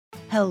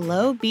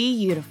Hello, Be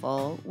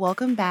Beautiful.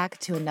 Welcome back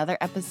to another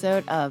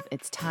episode of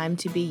It's Time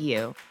to Be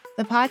You,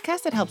 the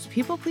podcast that helps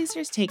people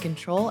pleasers take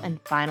control and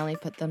finally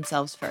put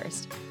themselves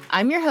first.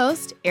 I'm your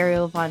host,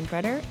 Ariel Von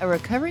Bretter, a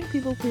recovering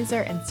people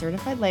pleaser and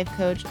certified life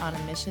coach on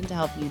a mission to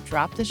help you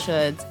drop the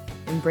shoulds,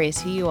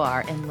 embrace who you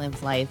are, and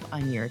live life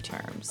on your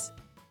terms.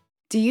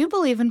 Do you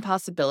believe in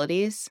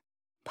possibilities?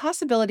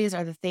 Possibilities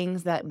are the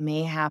things that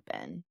may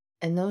happen,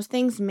 and those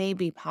things may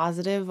be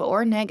positive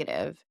or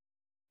negative.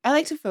 I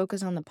like to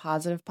focus on the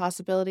positive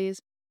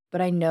possibilities,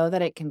 but I know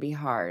that it can be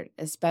hard,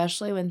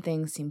 especially when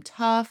things seem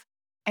tough.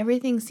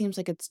 Everything seems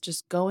like it's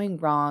just going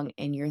wrong,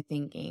 and you're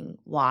thinking,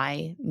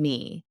 why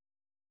me?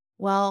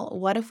 Well,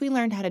 what if we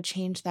learned how to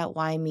change that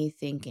why me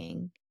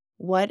thinking?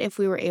 What if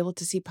we were able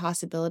to see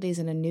possibilities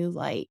in a new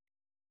light?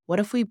 What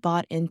if we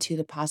bought into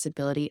the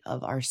possibility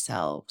of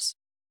ourselves?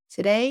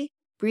 Today,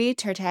 Bree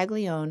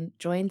Tartaglione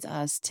joins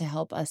us to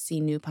help us see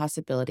new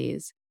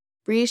possibilities.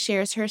 Bree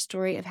shares her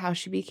story of how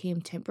she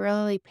became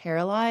temporarily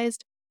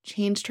paralyzed,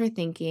 changed her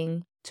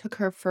thinking, took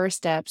her first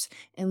steps,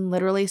 and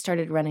literally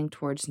started running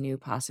towards new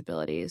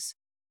possibilities.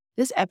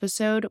 This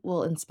episode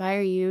will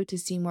inspire you to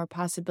see more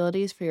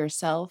possibilities for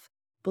yourself,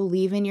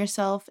 believe in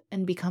yourself,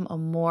 and become a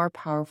more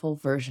powerful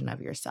version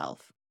of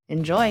yourself.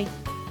 Enjoy!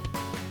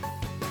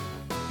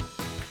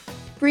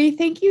 Bree,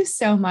 thank you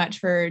so much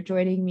for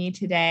joining me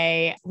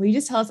today. Will you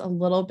just tell us a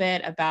little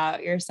bit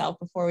about yourself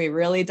before we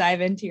really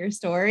dive into your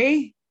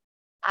story?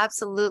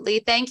 Absolutely.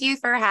 Thank you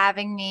for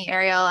having me,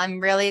 Ariel. I'm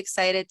really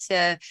excited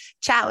to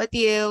chat with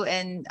you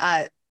and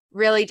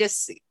really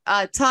just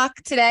talk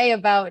today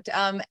about,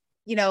 a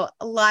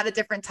lot of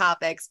different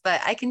topics, but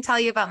I can tell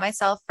you about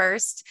myself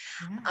first.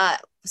 Yeah.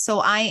 So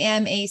I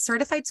am a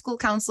certified school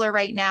counselor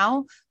right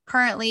now,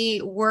 currently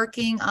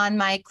working on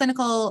my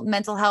clinical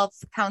mental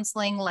health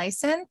counseling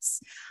license.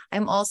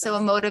 I'm also a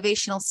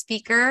motivational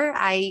speaker.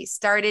 I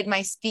started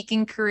my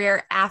speaking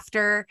career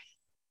after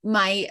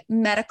my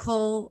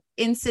medical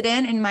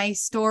incident and my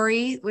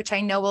story, which I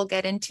know we'll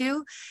get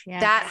into,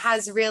 that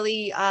has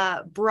really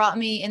brought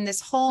me in this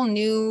whole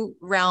new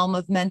realm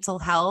of mental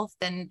health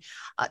and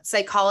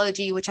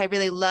psychology, which I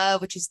really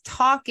love, which is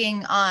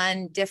talking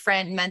on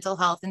different mental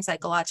health and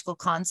psychological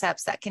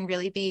concepts that can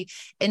really be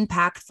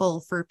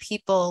impactful for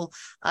people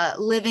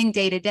living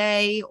day to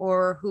day,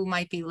 or who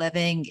might be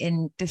living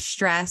in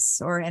distress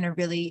or in a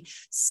really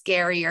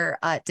scary or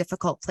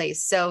difficult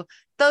place. So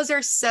those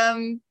are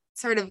some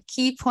sort of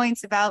key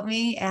points about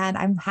me, and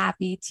I'm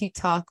happy to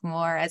talk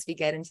more as we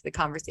get into the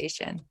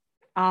conversation.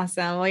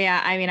 Awesome. Well, yeah,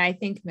 I mean, I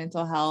think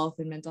mental health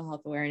and mental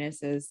health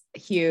awareness is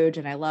huge,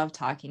 and I love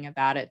talking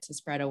about it to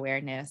spread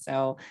awareness.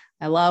 So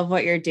I love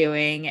what you're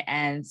doing.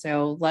 And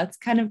so let's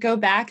kind of go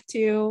back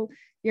to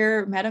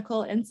your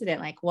medical incident.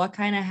 Like, what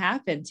kind of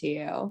happened to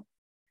you?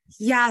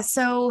 Yeah.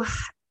 So,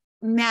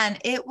 man,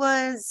 it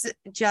was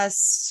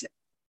just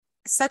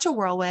such a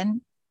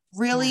whirlwind.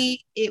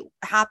 Really, it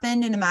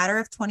happened in a matter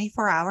of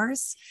 24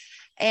 hours.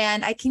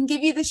 And I can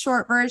give you the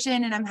short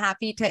version, and I'm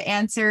happy to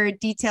answer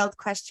detailed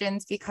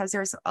questions because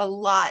there's a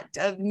lot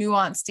of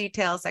nuanced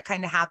details that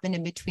kind of happen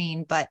in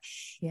between. But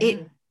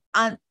it,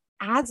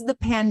 as the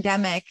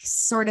pandemic,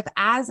 sort of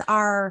as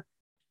our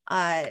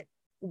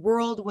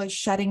world was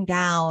shutting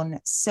down,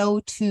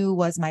 so too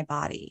was my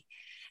body.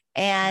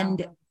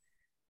 And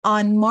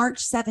on March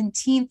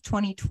 17th,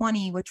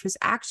 2020, which was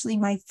actually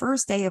my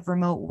first day of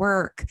remote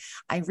work,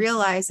 I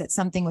realized that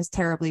something was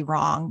terribly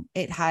wrong.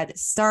 It had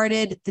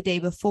started the day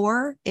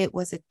before. It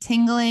was a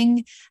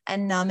tingling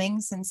and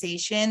numbing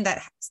sensation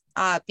that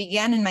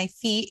began in my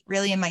feet,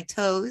 really in my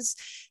toes,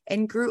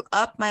 and grew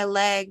up my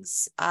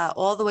legs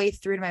all the way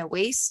through to my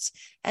waist.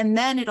 And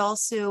then it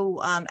also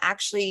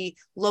actually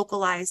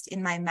localized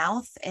in my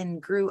mouth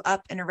and grew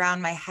up and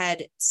around my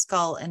head,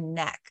 skull, and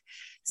neck.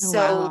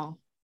 So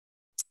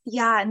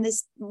yeah, and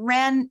this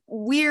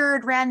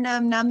weird,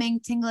 random, numbing,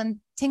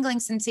 tingling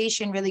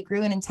sensation really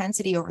grew in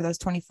intensity over those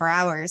 24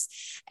 hours.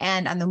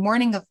 And on the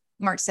morning of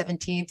March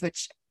 17th,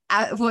 which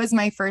was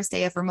my first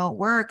day of remote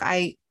work,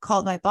 I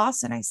called my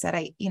boss and I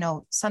said,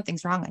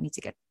 something's wrong. I need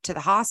to get to the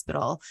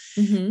hospital.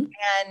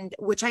 And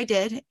which I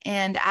did.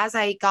 And as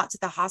I got to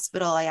the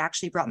hospital, I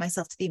actually brought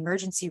myself to the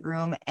emergency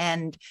room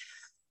and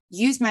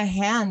used my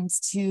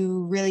hands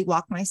to really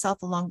walk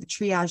myself along the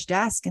triage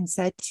desk and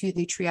said to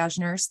the triage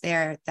nurse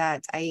there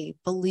that I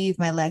believe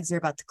my legs are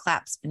about to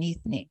collapse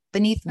beneath me.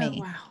 Oh,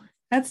 wow.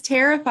 That's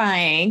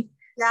terrifying.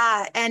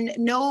 Yeah. And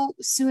no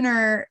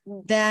sooner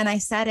than I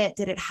said it,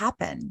 did it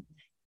happen.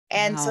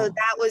 And so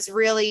that was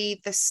really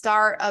the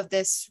start of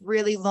this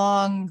really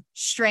long,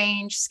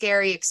 strange,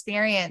 scary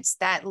experience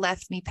that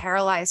left me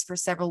paralyzed for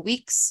several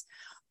weeks,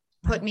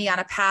 put me on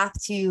a path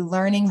to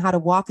learning how to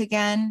walk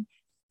again,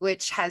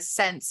 which has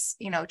since,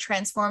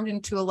 transformed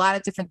into a lot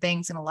of different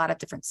things in a lot of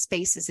different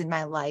spaces in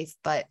my life.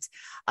 But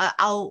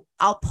I'll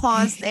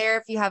pause there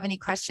if you have any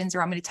questions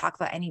or I'm going to talk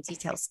about any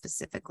details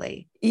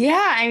specifically.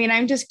 Yeah. I mean,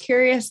 I'm just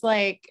curious,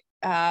 like,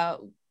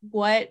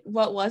 what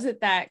was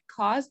it that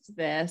caused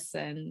this?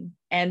 And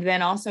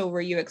then also,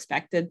 were you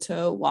expected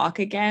to walk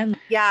again?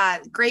 Yeah,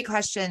 great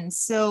question.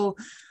 So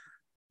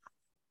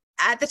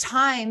at the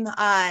time,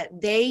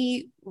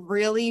 they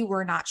really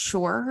were not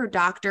sure. Her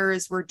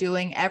doctors were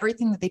doing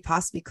everything that they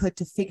possibly could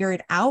to figure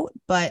it out,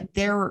 but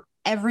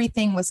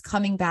everything was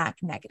coming back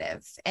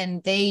negative.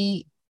 And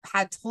they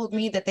had told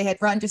me that they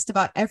had run just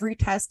about every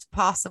test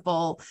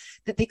possible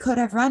that they could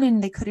have run,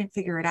 and they couldn't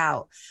figure it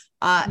out.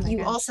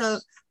 You also,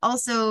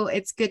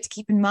 it's good to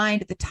keep in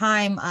mind at the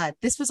time,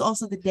 this was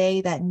also the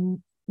day that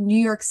New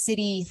York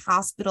City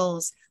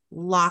hospitals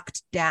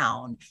locked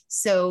down.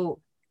 So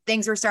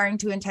things were starting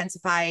to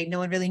intensify. No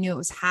one really knew what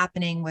was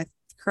happening with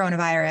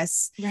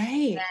coronavirus.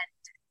 Right.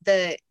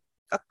 And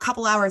a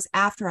couple hours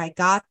after I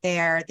got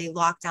there, they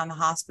locked down the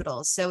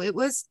hospitals. So it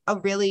was a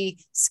really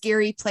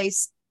scary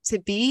place to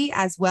be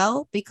as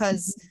well,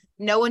 because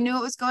no one knew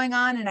what was going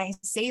on. And I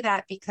say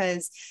that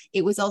because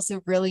it was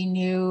also really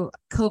new.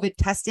 COVID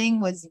testing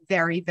was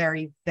very,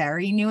 very,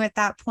 very new at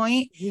that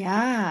point.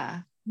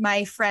 Yeah.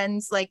 My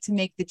friends like to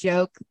make the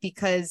joke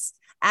because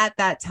at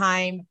that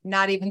time,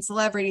 not even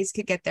celebrities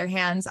could get their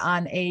hands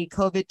on a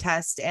COVID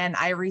test. And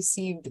I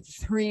received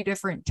 3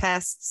 different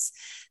tests.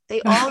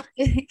 They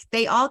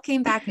all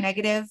came back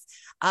negative,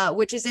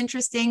 which is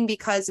interesting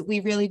because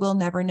we really will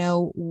never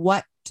know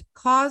what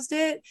caused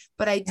it.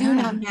 But I do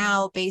know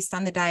now, based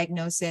on the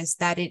diagnosis,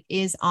 that it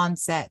is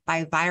onset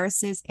by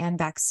viruses and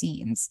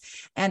vaccines.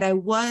 And I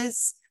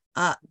was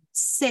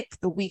sick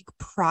the week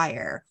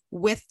prior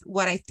with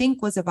what I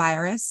think was a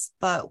virus,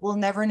 but we'll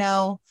never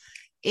know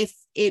if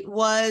it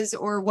was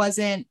or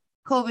wasn't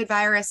COVID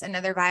virus,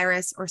 another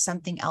virus, or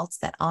something else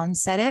that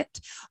onset it.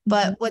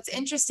 But what's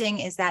interesting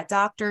is that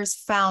doctors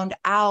found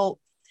out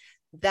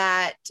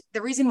that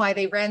the reason why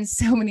they ran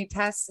so many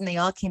tests and they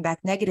all came back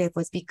negative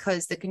was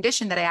because the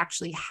condition that I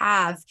actually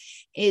have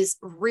is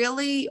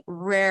really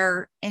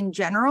rare in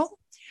general,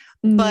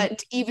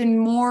 but even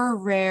more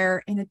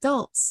rare in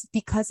adults,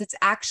 because it's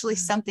actually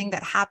something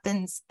that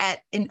happens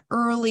at an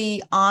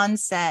early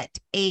onset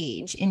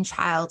age in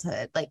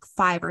childhood, like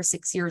 5 or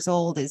 6 years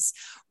old is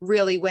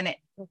really when it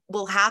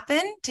will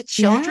happen to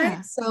children.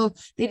 Yeah. So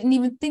they didn't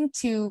even think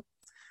to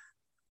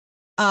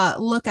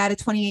look at a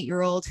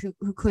 28-year-old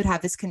who could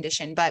have this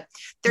condition, but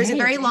there's a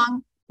very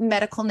long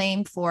medical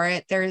name for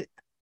it.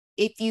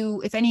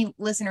 If any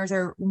listeners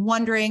are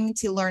wondering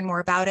to learn more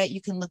about it,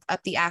 you can look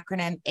up the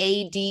acronym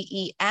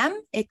ADEM.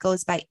 It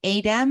goes by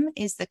ADEM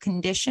is the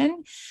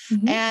condition.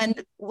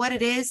 And what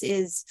it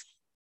is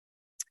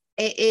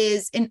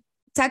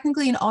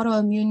technically an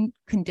autoimmune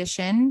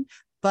condition,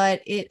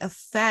 but it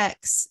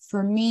affects,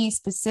 for me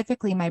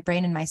specifically, my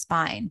brain and my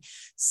spine.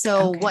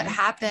 So what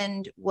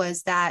happened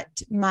was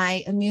that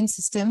my immune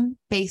system,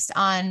 based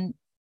on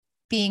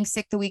being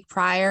sick the week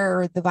prior,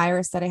 or the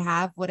virus that I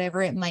have,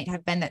 whatever it might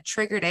have been that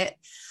triggered it,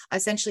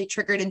 essentially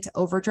triggered into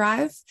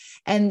overdrive.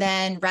 And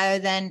then rather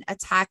than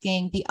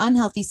attacking the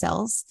unhealthy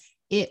cells,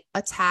 it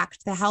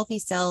attacked the healthy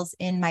cells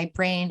in my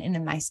brain and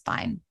in my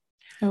spine.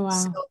 Oh, wow.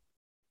 So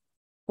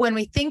when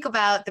we think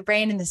about the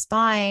brain and the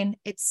spine,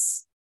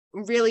 it's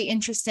really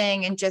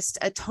interesting and just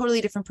a totally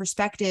different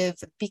perspective,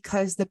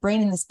 because the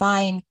brain and the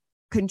spine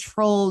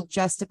control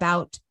just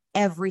about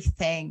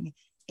everything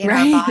in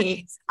our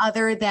bodies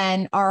other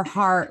than our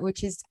heart,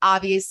 which is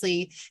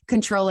obviously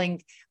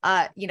controlling,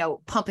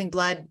 pumping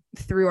blood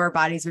through our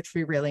bodies, which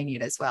we really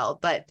need as well.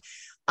 But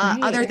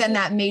other than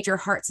that major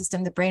heart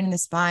system, the brain and the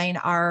spine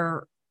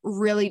are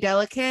really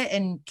delicate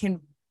and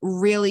can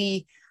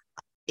really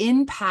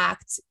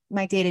impact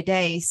my day to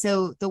day.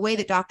 So the way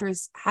that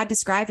doctors had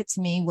described it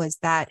to me was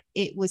that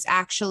it was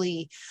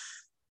actually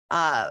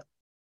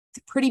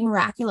pretty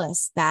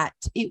miraculous that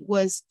it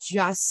was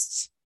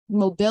just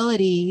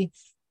mobility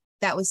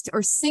that was,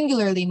 or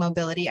singularly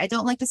mobility. I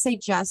don't like to say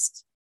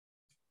just,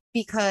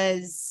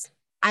 because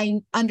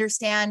I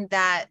understand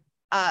that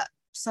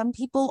some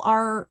people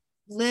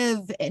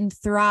live and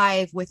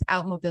thrive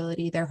without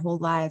mobility their whole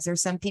lives, or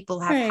some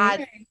people have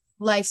had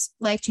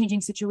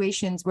life-changing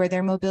situations where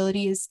their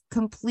mobility is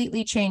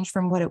completely changed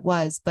from what it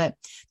was. But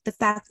the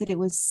fact that it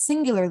was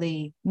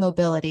singularly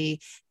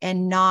mobility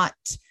and not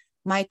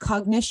my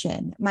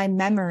cognition, my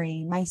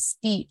memory, my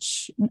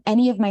speech,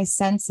 any of my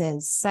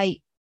senses,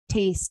 sight,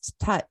 taste,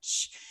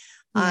 touch,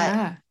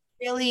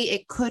 really,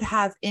 it could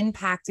have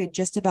impacted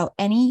just about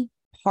any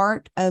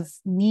part of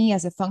me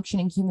as a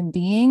functioning human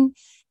being.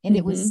 And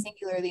it was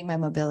singularly my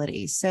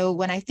mobility. So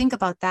when I think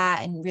about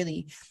that and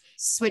really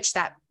switch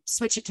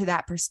it to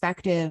that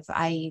perspective,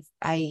 I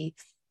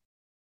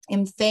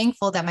am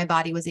thankful that my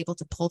body was able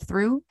to pull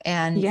through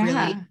and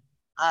really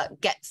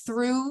get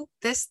through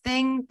this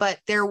thing. But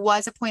there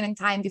was a point in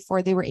time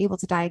before they were able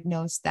to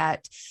diagnose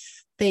that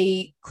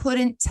they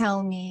couldn't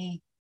tell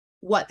me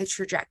what the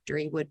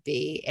trajectory would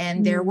be.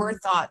 And there were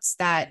thoughts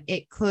that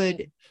it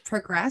could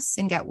progress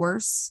and get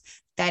worse,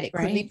 that it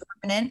could be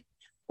permanent,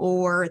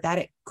 or that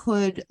it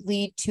could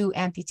lead to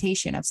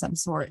amputation of some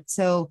sort.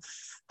 So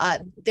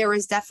there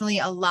was definitely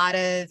a lot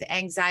of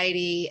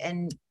anxiety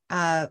and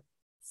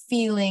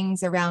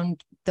feelings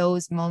around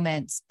those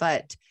moments.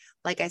 But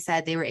like I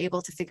said, they were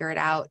able to figure it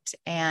out.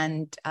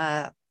 And,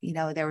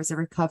 there was a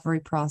recovery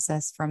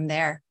process from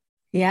there.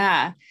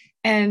 Yeah.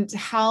 And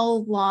how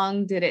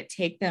long did it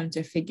take them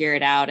to figure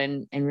it out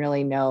and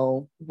really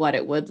know what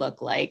it would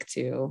look like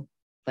to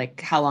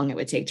like how long it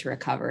would take to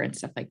recover and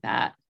stuff like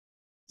that?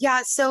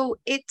 Yeah, so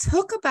it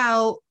took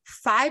about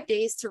 5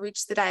 days to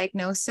reach the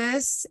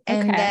diagnosis,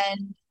 and Okay.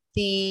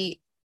 then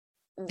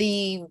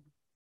the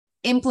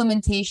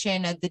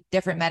implementation of the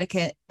different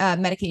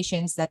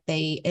medications that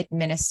they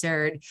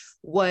administered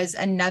was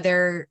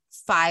another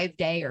 5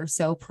 day or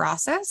so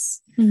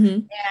process. Mm-hmm.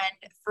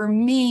 And for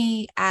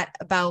me, at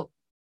about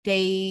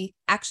it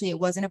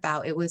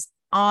was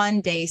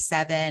on day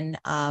 7,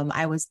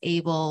 I was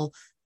able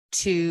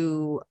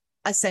to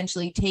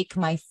essentially take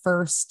my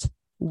first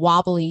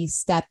wobbly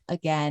step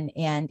again,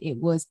 and it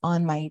was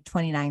on my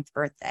 29th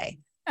birthday.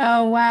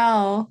 Oh,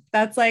 wow.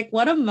 That's like,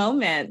 what a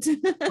moment.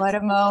 What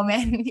a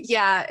moment.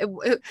 Yeah,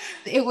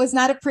 it was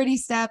not a pretty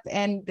step,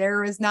 and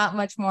there was not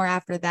much more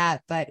after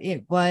that, but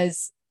it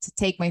was to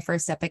take my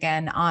first step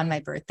again on my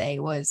birthday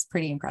was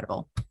pretty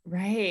incredible.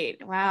 Right.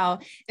 Wow.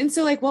 And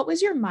so, like, what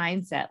was your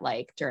mindset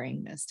like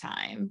during this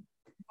time?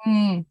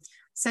 Mm,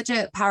 Such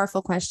a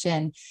powerful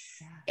question.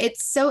 Yeah.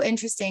 It's so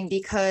interesting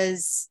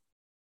because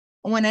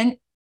when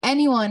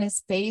anyone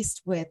is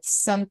faced with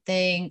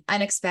something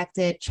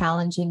unexpected,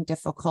 challenging,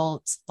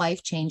 difficult,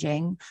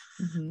 life-changing,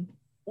 Mm-hmm.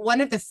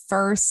 one of the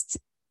first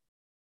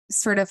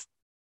sort of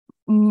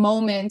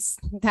moments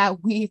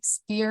that we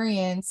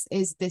experience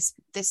is this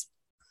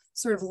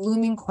sort of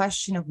looming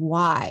question of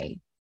why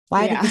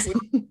did Yeah. this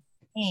happen?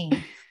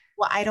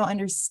 Well, I don't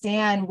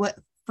understand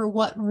for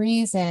what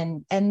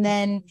reason. And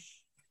then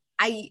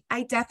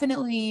I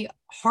definitely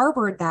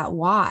harbored that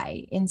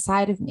why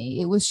inside of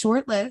me. It was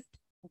short-lived,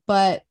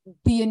 but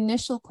the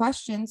initial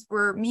questions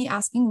were me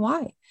asking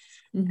why.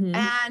 Mm-hmm.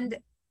 And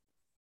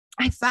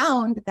I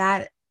found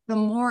that the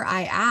more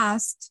I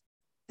asked,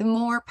 the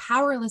more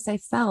powerless I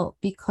felt,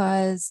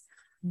 because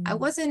I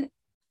wasn't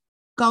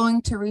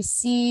going to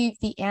receive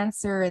the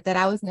answer that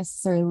I was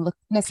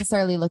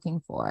necessarily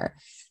looking for.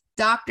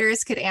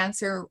 Doctors could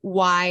answer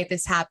why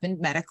this happened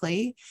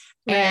medically,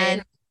 Right.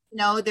 and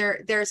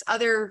there's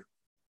other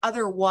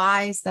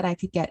whys that I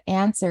could get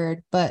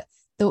answered, but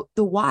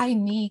the why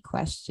me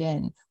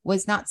question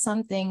was not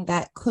something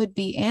that could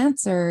be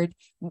answered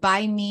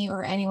by me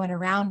or anyone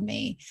around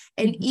me.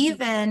 And Mm-hmm.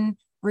 even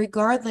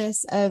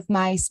regardless of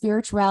my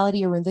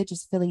spirituality or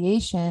religious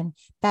affiliation,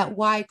 that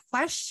why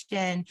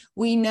question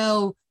we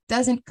know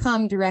doesn't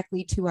come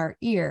directly to our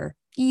ear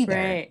either.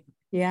 Right.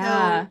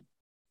 Yeah. So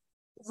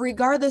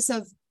regardless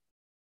of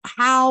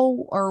how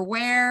or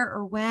where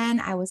or when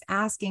I was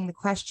asking the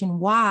question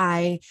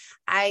why,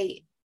 I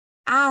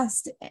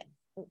asked,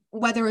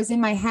 whether it was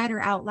in my head or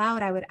out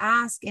loud, I would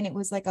ask, and it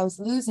was like I was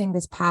losing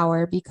this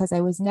power because I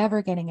was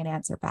never getting an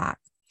answer back.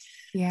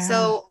 Yeah.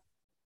 So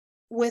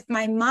with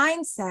my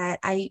mindset,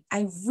 I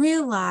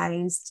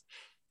realized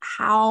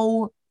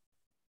how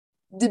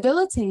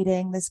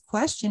debilitating this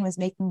question was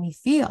making me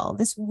feel,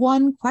 this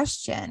one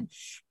question.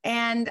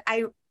 And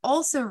I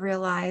also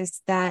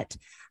realized that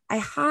I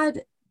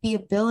had the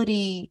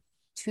ability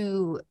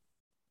to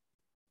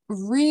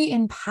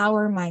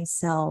re-empower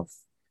myself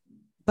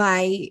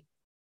by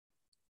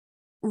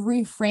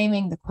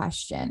reframing the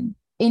question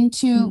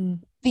into Mm.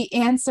 the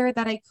answer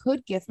that I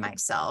could give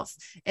myself.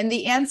 And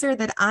the answer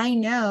that I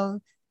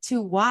know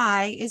to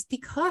why is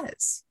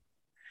because.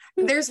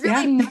 There's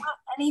really Yeah. not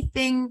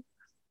anything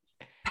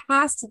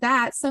past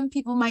that. Some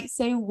people might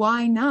say,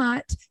 why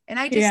not? And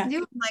I just Yeah.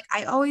 knew, like,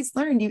 I always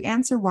learned you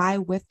answer why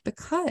with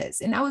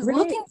because. And I was Right.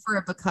 looking for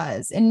a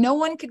because, and no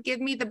one could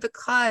give me the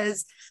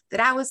because that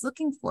I was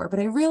looking for. But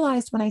I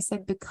realized when I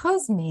said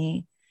because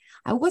me,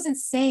 I wasn't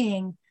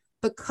saying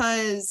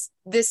because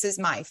this is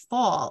my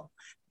fault.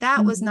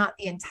 That was Mhm. not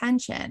the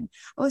intention.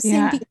 I was saying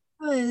Yeah.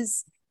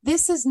 because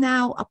this is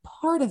now a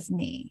part of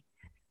me,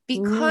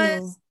 Ooh.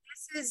 because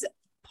this is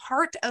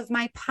part of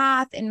my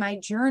path and my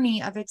journey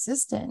of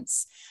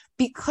existence,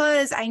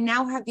 because I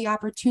now have the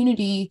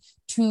opportunity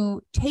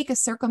to take a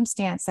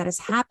circumstance that has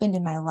happened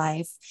in my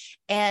life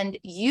and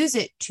use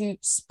it to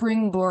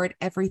springboard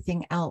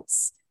everything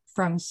else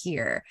from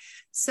here.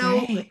 So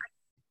Right.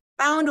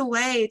 I found a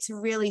way to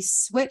really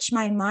switch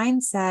my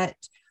mindset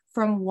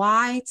from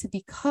why to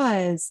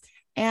because,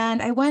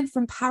 and I went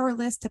from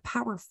powerless to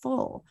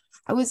powerful.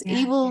 I was Yeah.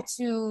 able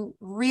to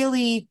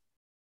really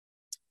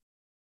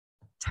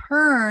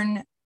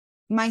turn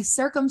my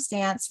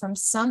circumstance from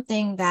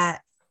something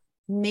that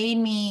made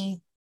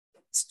me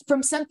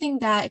from something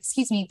that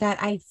that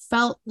I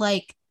felt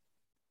like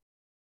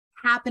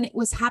it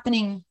was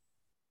happening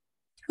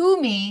to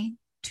me,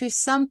 to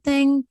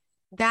something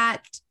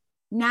that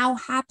now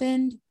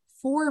happened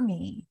for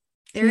me.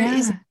 There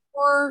is Yeah.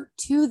 more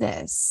to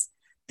this.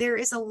 There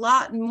is a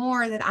lot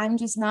more that I'm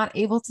just not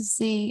able to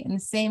see, in the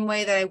same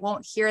way that I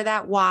won't hear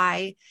that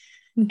why.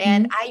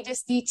 And Hmm. I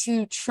just need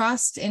to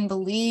trust and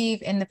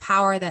believe in the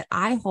power that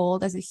I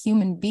hold as a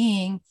human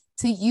being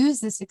to use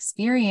this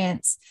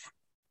experience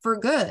for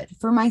good,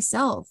 for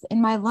myself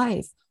in my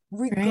life,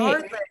 Right.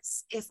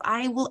 regardless if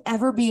I will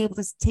ever be able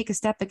to take a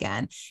step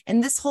again.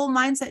 And this whole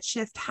mindset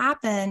shift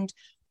happened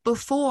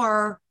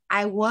before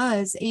I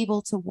was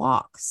able to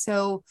walk.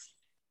 So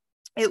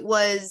it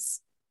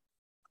was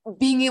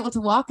being able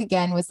to walk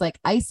again was like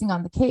icing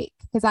on the cake,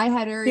 because I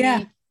had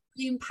already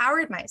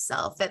empowered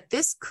myself that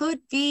this could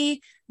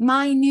be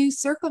my new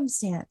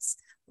circumstance.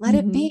 Let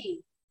it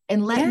be,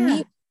 and let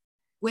me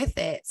with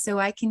it, so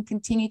I can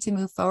continue to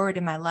move forward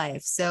in my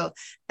life. So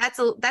that's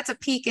a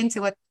peek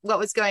into what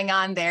was going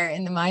on there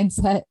in the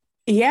mindset.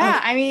 Yeah.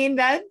 I mean,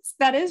 that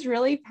is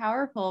really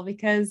powerful,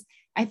 because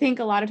I think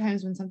a lot of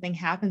times when something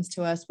happens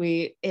to us,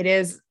 it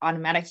is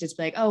automatic to just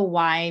be like, oh,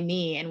 why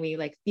me? And we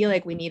like feel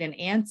like we need an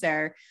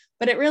answer,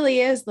 but it really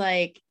is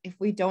like, if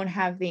we don't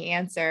have the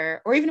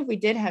answer, or even if we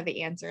did have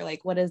the answer,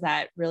 like, what is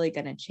that really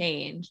going to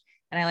change?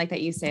 And I like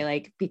that you say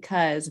like,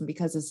 because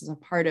this is a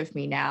part of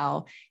me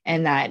now,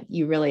 and that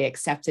you really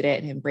accepted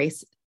it and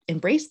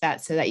embraced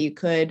that so that you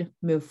could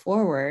move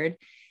forward.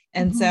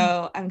 And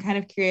so I'm kind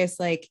of curious,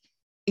 like,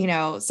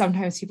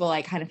 sometimes people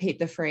like kind of hate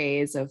the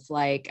phrase of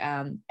like,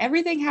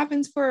 everything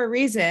happens for a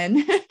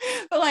reason,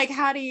 but like,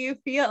 how do you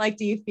feel? Like,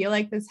 do you feel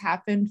like this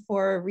happened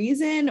for a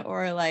reason,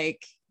 or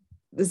like,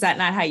 is that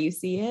not how you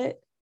see it?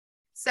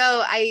 So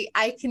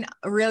I can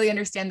really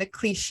understand the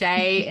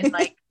cliche and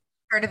like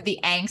sort of the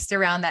angst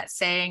around that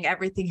saying,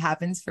 everything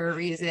happens for a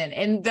reason.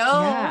 And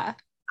though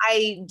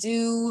I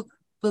do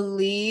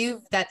believe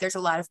that there's a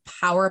lot of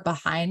power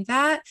behind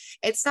that,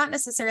 it's not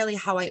necessarily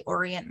how I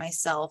orient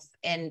myself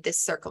in this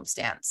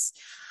circumstance.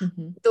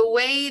 The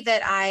way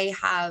that I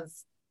have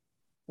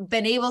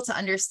been able to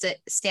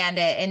understand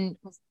it, and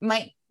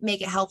might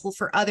make it helpful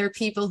for other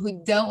people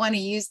who don't want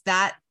to use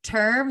that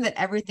term, that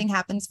everything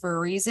happens for a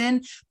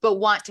reason, but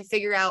want to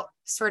figure out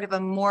sort of a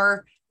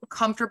more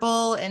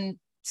comfortable and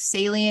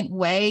salient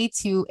way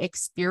to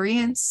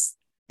experience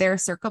their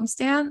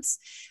circumstance,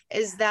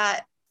 is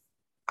that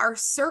our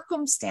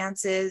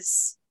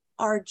circumstances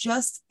are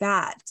just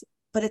that,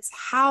 but it's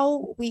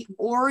how we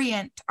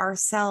orient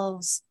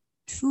ourselves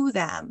to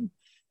them.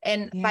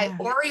 And by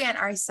orient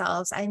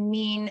ourselves, I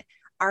mean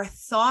our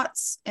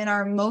thoughts and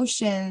our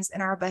emotions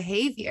and our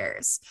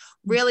behaviors,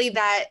 really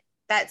that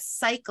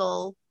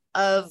cycle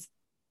of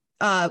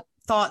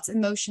thoughts,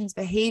 emotions,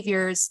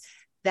 behaviors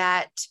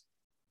that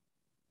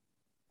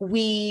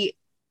we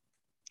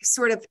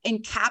sort of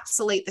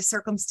encapsulate the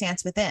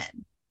circumstance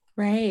within.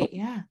 Right.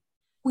 Yeah.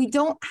 We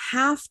don't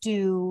have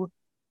to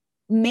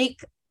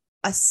make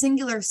a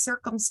singular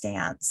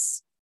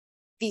circumstance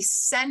the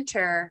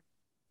center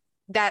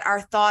that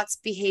our thoughts,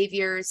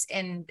 behaviors,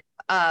 and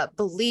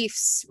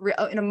beliefs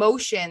and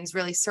emotions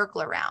really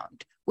circle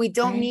around. We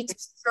don't need to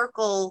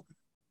circle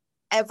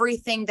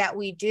everything that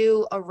we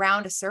do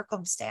around a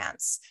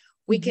circumstance.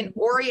 We can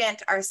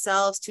orient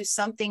ourselves to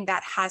something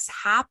that has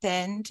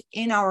happened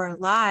in our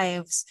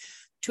lives,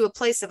 to a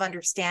place of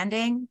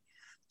understanding,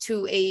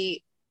 to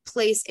a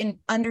place in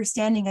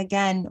understanding.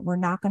 Again, we're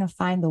not going to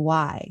find the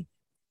why,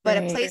 but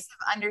a place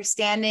of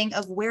understanding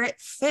of where it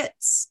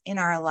fits in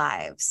our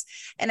lives.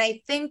 And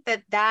I think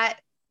that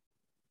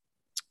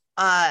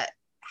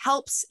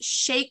helps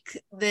shake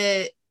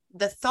the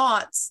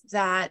thoughts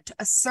that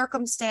a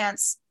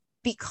circumstance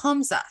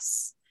becomes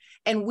us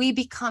and we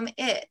become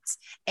it,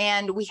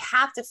 and we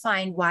have to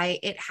find why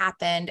it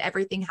happened.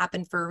 Everything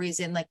happened for a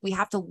reason. Like, we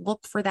have to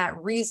look for that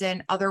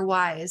reason,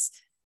 otherwise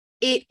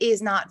it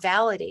is not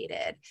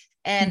validated.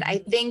 And I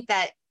think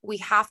that we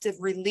have to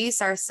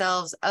release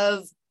ourselves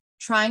of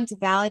trying to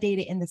validate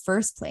it in the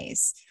first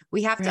place.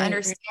 We have to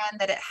understand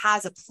that it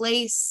has a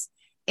place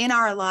in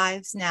our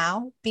lives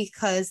now,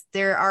 because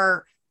there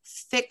are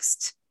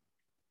fixed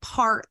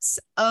parts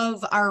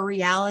of our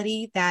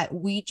reality that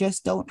we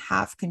just don't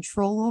have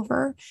control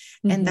over.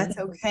 And that's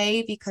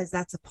okay, because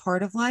that's a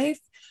part of life.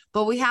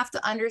 But we have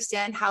to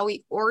understand how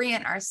we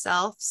orient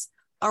ourselves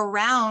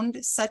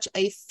around such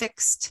a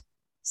fixed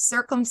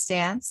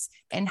circumstance,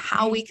 and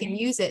how we can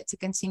use it to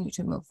continue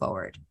to move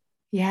forward.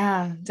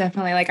 Yeah,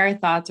 definitely. Like, our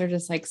thoughts are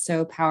just like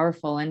so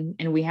powerful,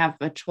 and we have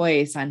a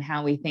choice on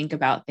how we think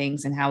about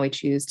things and how we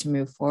choose to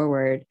move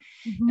forward.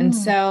 And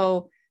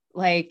so,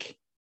 like,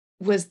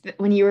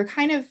 when you were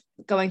kind of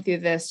going through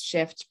this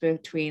shift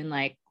between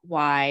like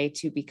why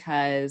to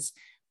because,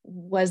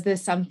 was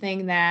this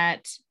something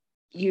that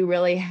you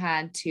really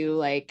had to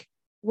like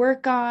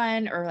work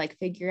on or like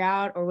figure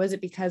out, or was it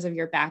because of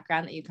your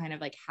background that you kind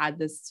of like had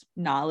this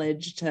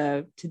knowledge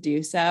to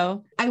do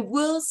so? I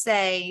will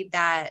say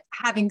that,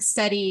 having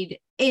studied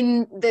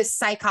in this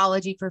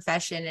psychology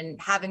profession and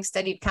having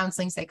studied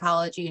counseling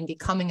psychology and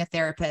becoming a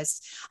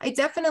therapist, I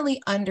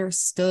definitely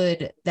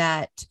understood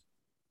that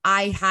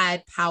I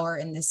had power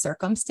in this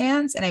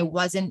circumstance, and I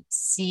wasn't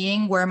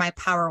seeing where my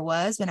power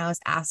was when I was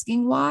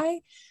asking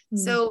why.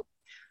 So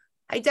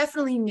I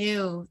definitely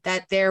knew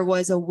that there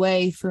was a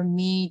way for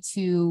me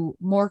to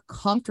more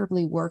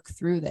comfortably work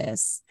through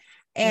this.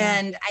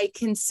 And I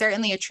can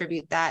certainly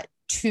attribute that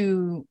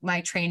to my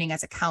training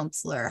as a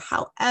counselor.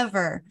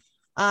 However,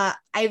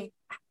 I've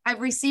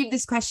received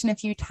this question a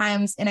few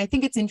times, and I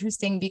think it's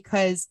interesting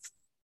because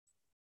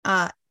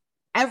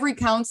every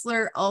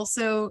counselor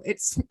also,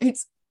 it's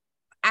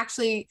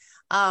actually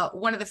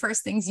one of the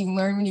first things you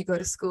learn when you go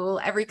to school.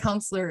 Every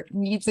counselor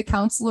needs a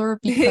counselor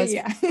because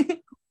Yeah.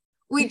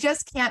 we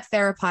just can't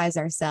therapize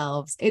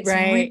ourselves.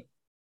 Right.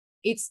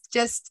 It's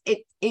just,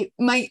 it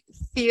might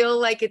feel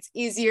like it's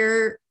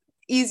easier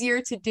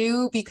to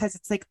do because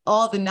it's like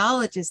all the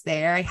knowledge is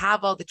there. I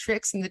have all the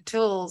tricks and the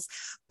tools,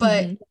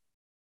 but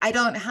I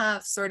don't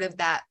have sort of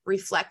that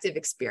reflective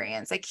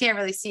experience. I can't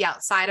really see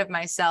outside of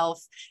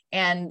myself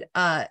and,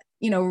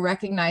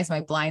 recognize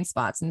my blind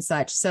spots and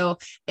such. So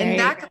in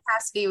that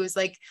capacity, it was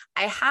like,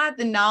 I had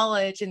the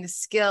knowledge and the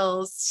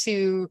skills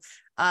to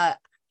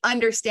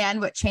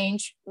understand what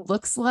change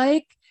looks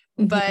like,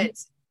 but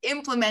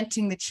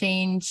implementing the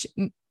change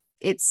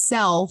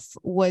itself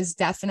was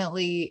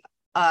definitely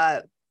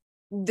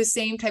the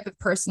same type of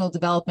personal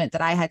development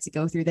that I had to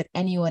go through that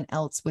anyone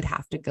else would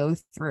have to go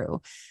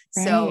through.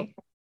 Right. So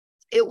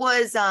it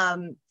was,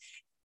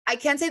 I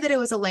can't say that it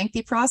was a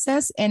lengthy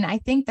process. And I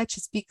think that's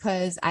just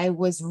because I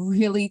was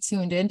really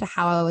tuned into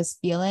how I was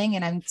feeling.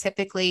 And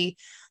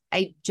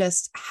I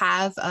just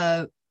have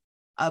a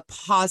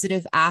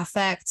positive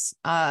affect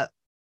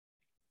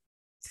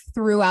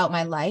throughout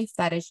my life.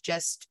 That is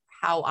just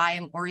how I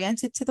am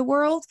oriented to the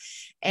world.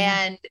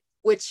 And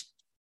which,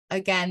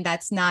 again,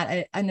 that's not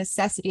a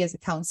necessity as a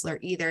counselor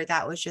either.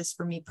 That was just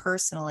for me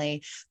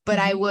personally. But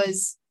I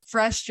was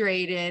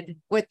frustrated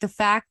with the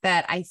fact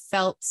that I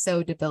felt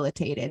so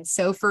debilitated.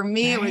 So for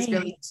me, it was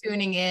really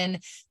tuning in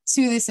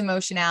to this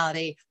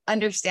emotionality,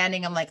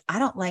 understanding I'm like, I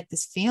don't like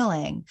this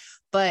feeling,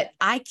 but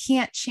I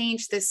can't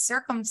change this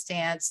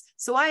circumstance.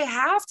 So I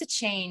have to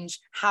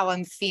change how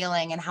I'm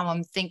feeling and how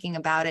I'm thinking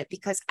about it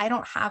because I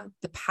don't have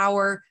the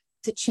power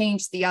to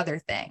change the other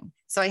thing.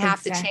 So I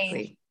have to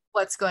change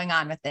what's going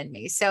on within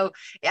me. So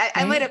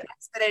I might have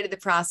expedited the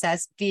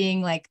process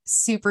being like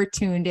super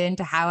tuned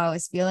into how I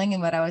was feeling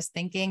and what I was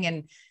thinking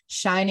and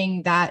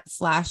shining that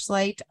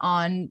flashlight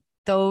on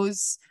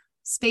those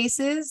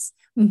spaces.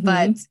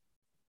 But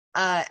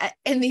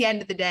in the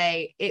end of the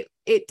day,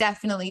 it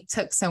definitely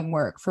took some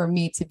work for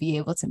me to be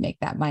able to make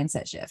that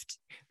mindset shift.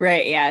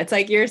 Right. Yeah. It's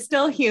like you're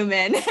still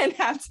human and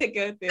have to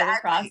go through the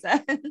process.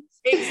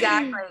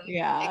 Exactly.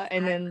 Yeah. Exactly.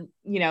 And then,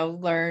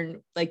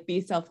 learn, like be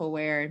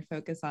self-aware and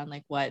focus on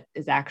like what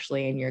is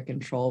actually in your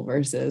control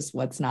versus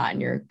what's not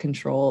in your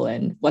control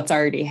and what's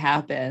already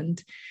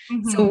happened.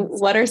 So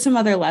what are some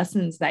other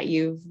lessons that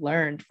you've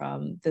learned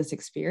from this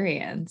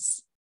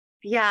experience?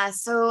 Yeah.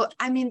 So,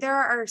 I mean, there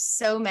are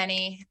so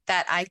many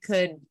that I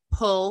could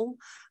pull,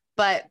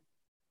 but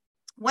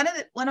one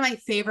of my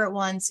favorite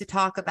ones to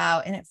talk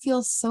about, and it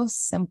feels so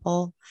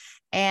simple,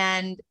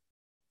 and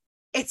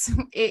it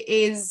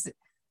is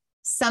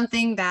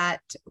something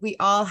that we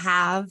all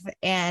have,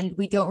 and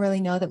we don't really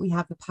know that we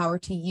have the power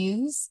to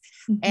use.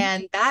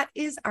 And that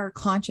is our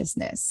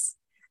consciousness.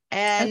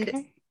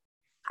 And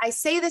I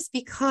say this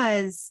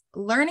because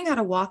learning how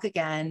to walk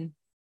again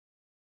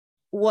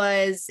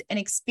was an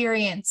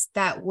experience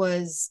that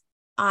was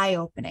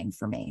eye-opening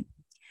for me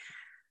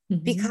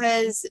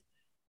because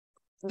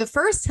the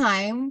first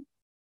time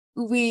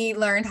we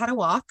learned how to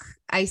walk,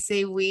 I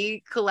say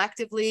we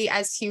collectively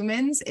as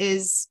humans,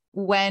 is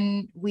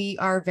when we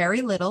are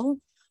very little,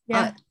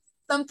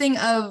 something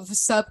of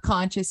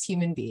subconscious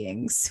human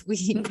beings.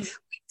 We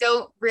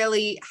don't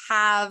really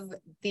have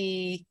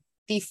the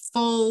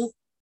full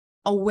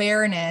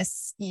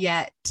awareness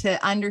yet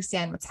to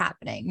understand what's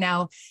happening.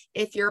 Now,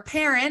 if you're a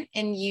parent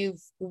and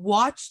you've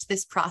watched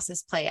this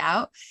process play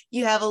out,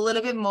 you have a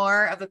little bit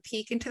more of a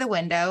peek into the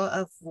window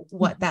of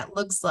what that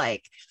looks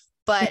like.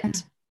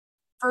 But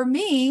for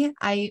me,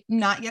 I'm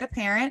not yet a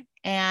parent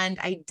and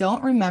I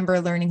don't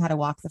remember learning how to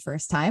walk the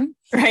first time.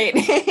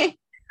 Right.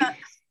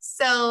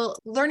 So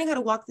learning how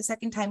to walk the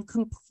second time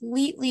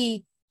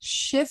completely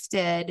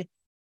shifted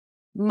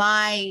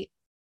my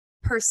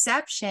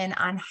perception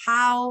on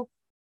how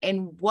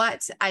and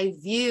what I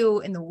view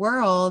in the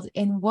world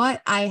and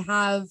what I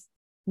have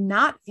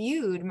not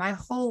viewed my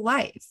whole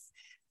life.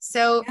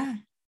 So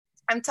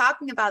I'm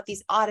talking about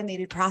these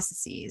automated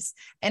processes.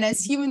 And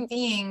as human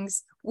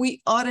beings,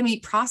 we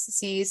automate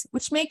processes,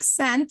 which makes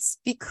sense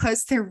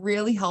because they're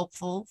really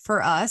helpful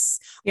for us,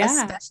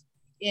 especially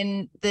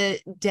in the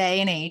day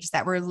and age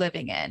that we're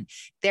living in.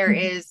 There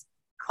is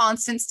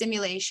constant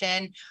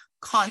stimulation,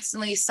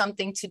 constantly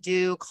something to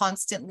do,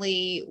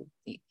 constantly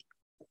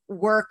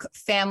work,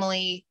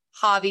 family,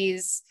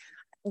 hobbies.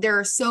 There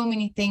are so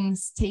many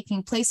things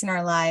taking place in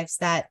our lives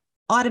that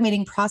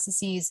automating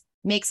processes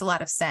makes a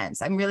lot of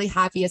sense. I'm really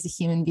happy as a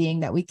human being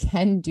that we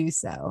can do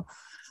so.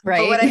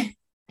 Right.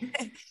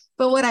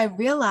 But what I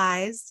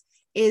realized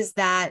is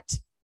that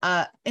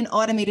an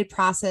automated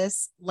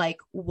process like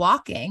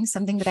walking,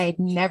 something that I had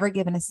never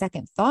given a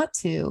second thought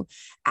to,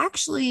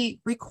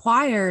 actually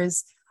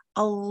requires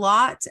a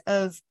lot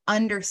of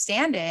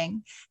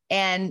understanding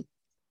and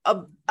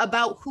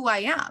about who I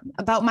am,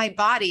 about my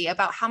body,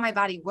 about how my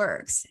body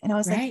works. And I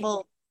was like,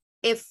 well,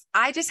 if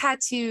I just had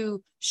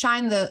to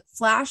shine the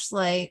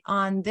flashlight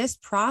on this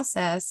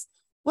process,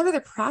 what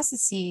other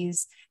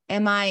processes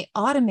am I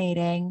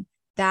automating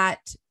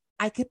that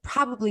I could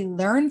probably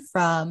learn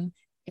from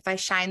if I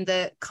shine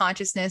the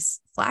consciousness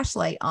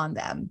flashlight on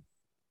them.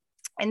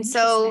 And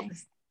so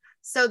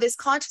this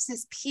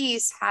consciousness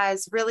piece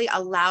has really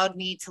allowed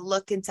me to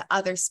look into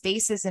other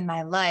spaces in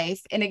my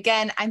life. And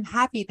again, I'm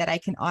happy that I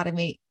can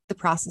automate the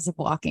process of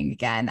walking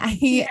again.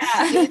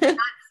 It's not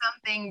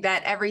something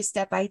that every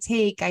step I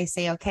take, I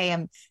say, okay,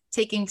 I'm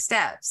taking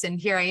steps and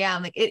here I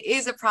am. Like, it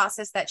is a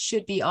process that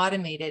should be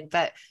automated.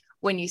 But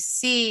when you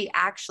see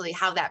actually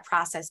how that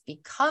process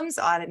becomes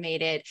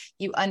automated,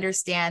 you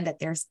understand that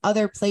there's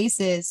other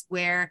places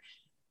where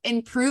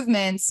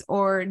improvements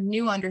or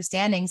new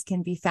understandings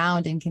can be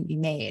found and can be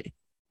made.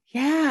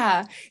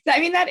 Yeah. I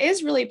mean, that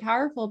is really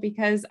powerful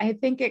because I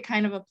think it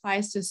kind of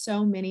applies to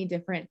so many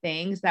different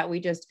things that we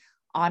just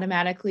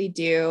automatically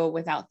do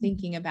without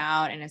thinking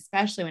about. And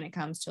especially when it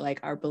comes to like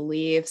our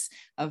beliefs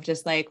of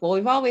just like, well,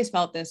 we've always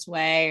felt this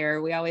way,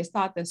 or we always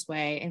thought this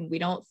way. And we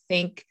don't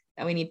think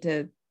that we need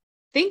to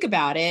think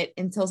about it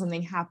until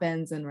something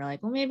happens. And we're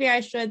like, well, maybe I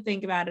should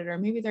think about it, or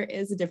maybe there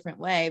is a different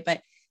way,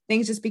 but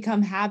things just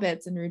become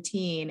habits and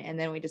routine. And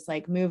then we just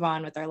like move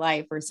on with our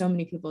life, where so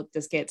many people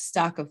just get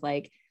stuck of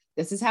like,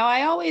 this is how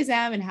I always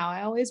am and how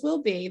I always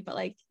will be. But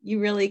like,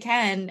 you really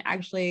can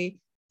actually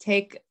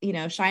take,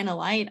 shine a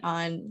light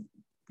on,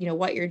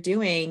 what you're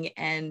doing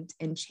and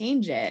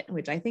change it,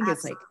 which I think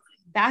is like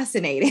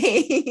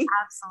fascinating.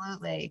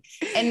 Absolutely.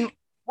 And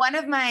one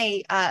of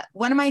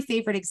my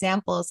favorite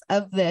examples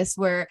of this,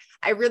 where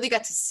I really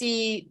got to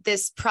see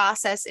this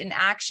process in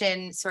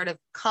action sort of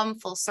come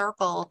full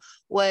circle,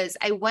 was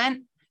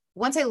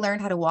once I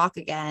learned how to walk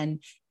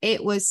again,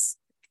 it was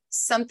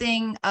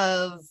something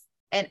of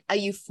a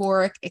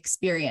euphoric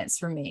experience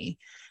for me.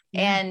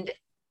 And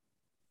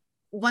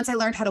once I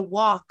learned how to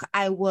walk,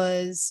 I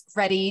was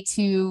ready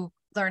to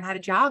learn how to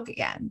jog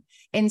again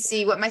and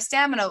see what my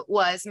stamina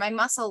was, my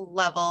muscle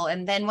level.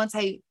 And then once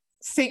I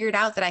figured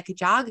out that I could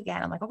jog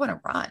again, I'm like, I want to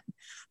run.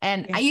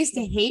 And I used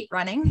to hate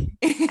running.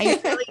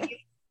 I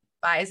really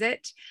despise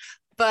it,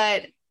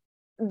 but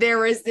there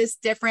was this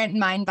different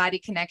mind-body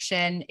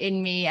connection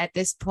in me at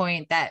this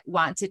point that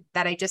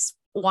I just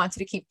wanted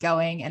to keep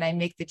going. And I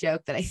make the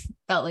joke that I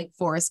felt like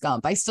Forrest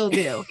Gump. I still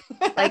do.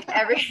 Like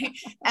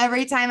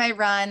every time I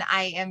run,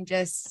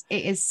 it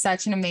is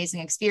such an amazing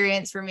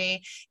experience for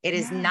me. It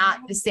is not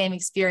the same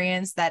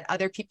experience that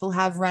other people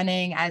have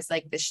running as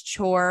like this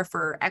chore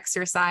for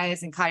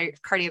exercise and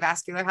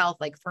cardiovascular health.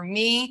 Like for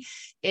me,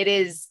 it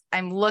is,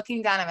 I'm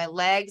looking down at my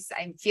legs,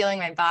 I'm feeling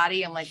my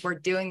body. I'm like, we're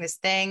doing this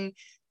thing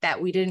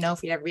that we didn't know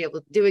if we'd ever be able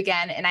to do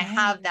again. And I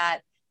have that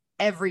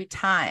every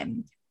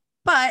time.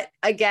 But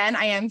again,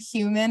 I am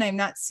human. I'm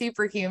not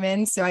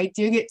superhuman. So I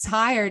do get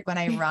tired when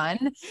I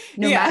run,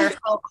 no matter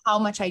how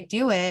much I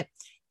do it.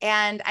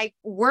 And I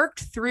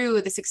worked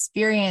through this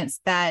experience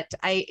that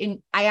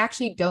I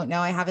actually don't know.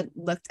 I haven't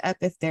looked up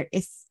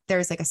if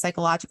there's like a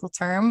psychological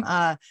term.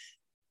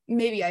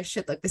 Maybe I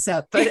should look this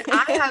up, but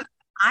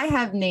I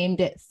have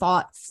named it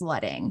thought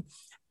flooding.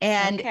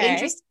 And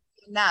interestingly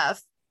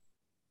enough,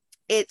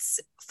 it's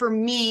for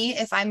me,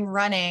 if I'm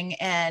running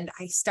and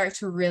I start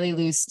to really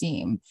lose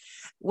steam.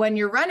 When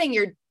you're running,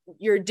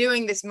 you're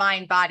doing this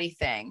mind body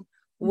thing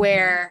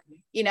where,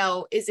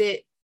 is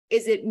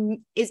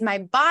my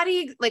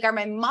body, like, are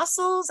my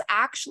muscles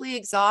actually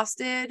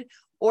exhausted,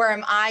 or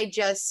am I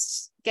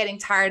just getting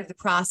tired of the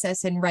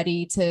process and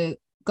ready to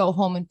go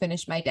home and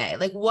finish my day?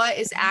 Like, what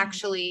is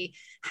actually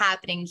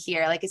happening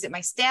here? Like, is it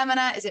my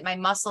stamina? Is it my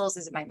muscles?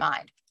 Is it my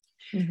mind?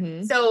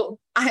 Mm-hmm. So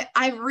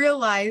I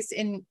realized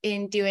in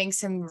doing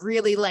some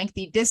really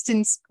lengthy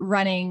distance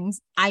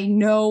runnings, I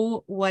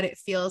know what it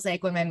feels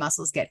like when my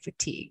muscles get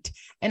fatigued.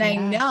 And I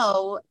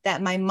know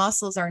that my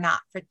muscles are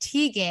not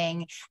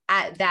fatiguing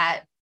at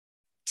that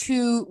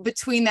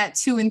between that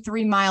 2 and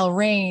 3 mile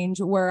range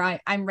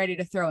where I'm ready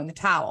to throw in the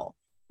towel.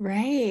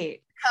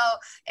 Right. So,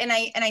 and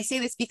I say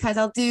this because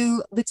I'll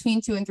do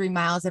between 2 and 3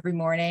 miles every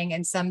morning.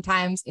 And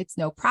sometimes it's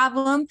no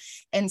problem.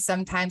 And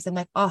sometimes I'm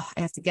like, oh,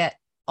 I have to get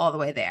all the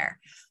way there.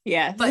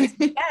 Yeah. But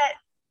to get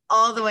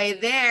all the way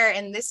there,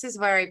 and this is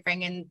where I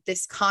bring in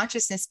this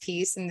consciousness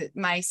piece and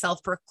my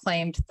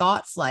self-proclaimed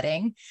thought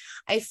flooding.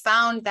 I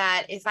found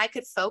that if I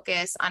could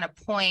focus on a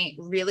point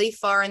really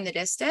far in the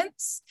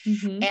distance,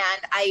 and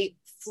I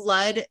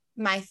flood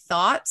my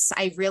thoughts,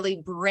 I really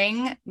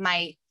bring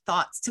my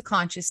thoughts to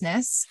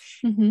consciousness.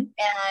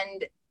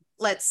 And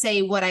let's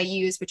say what I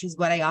use, which is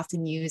what I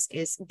often use,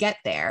 is get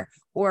there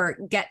or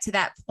get to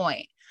that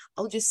point.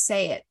 I'll just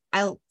say it.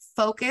 I'll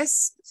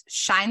focus,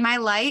 shine my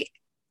light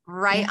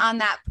right on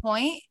that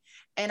point,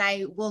 and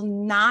I will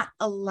not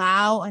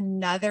allow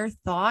another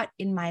thought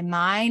in my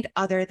mind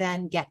other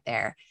than get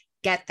there,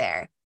 get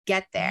there,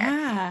 get there.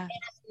 Yeah.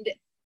 And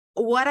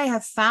what I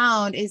have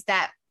found is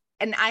that,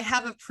 and I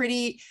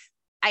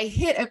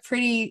hit a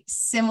pretty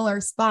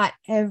similar spot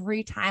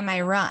every time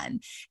I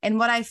run. And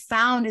what I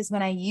found is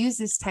when I use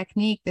this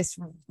technique, this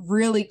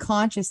really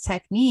conscious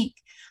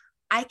technique,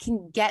 I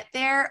can get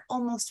there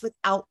almost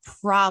without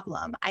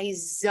problem. I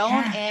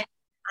zone in,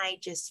 I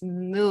just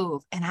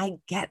move and I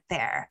get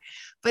there.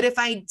 But if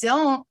I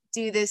don't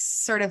do this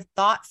sort of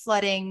thought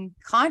flooding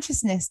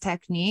consciousness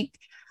technique,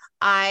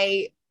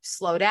 I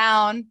slow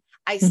down.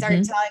 I start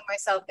telling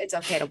myself it's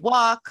okay to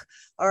walk,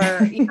 or,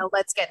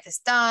 let's get this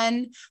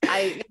done.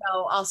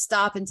 I'll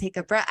stop and take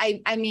a breath.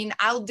 I mean,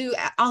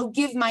 I'll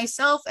give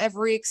myself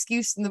every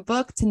excuse in the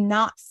book to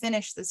not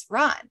finish this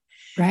run.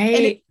 Right.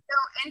 And it's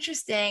so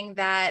interesting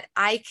that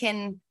I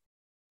can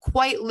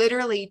quite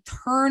literally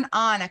turn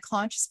on a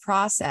conscious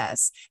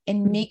process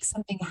and make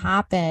something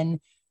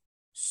happen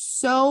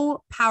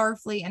so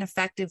powerfully and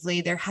effectively.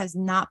 There has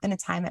not been a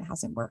time it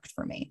hasn't worked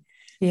for me.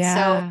 Yeah.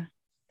 So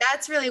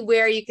that's really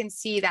where you can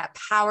see that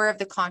power of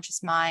the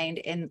conscious mind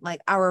and like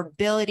our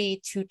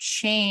ability to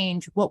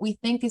change what we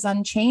think is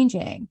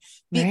unchanging.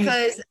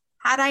 Because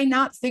had I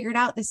not figured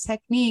out this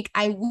technique,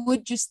 I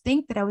would just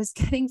think that I was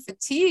getting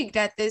fatigued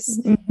at this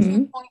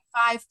 2.5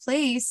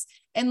 place.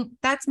 And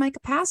that's my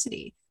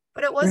capacity.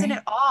 But it wasn't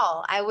at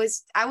all. I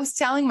was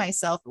telling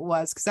myself it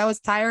was, because I was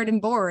tired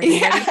and bored and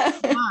ready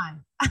to move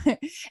on.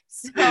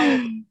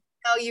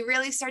 So you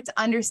really start to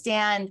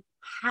understand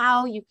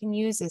how you can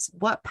use this,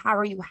 what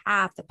power you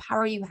have, the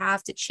power you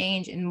have to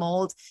change and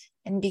mold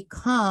and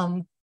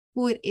become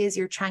who it is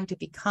you're trying to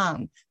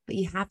become. But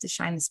you have to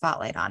shine the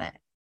spotlight on it.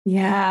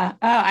 Yeah.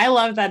 Oh, I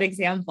love that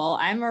example.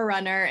 I'm a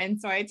runner,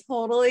 and so I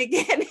totally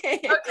get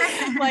it.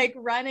 Okay. Like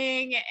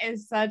running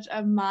is such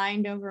a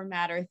mind over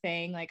matter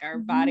thing. Like our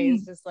body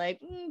is just like,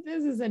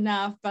 this is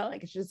enough. But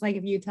like, it's just like,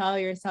 if you tell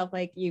yourself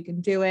like you can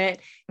do it.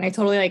 And I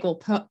totally like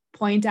will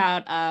point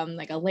out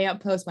like a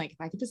lamppost, like if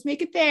I could just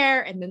make it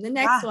there and then the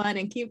next one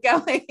and keep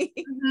going.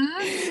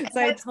 So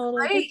I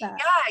totally get that.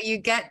 Yeah. You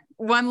get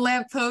one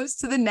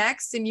lamppost to the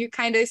next and you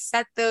kind of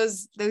set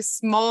those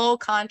small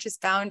conscious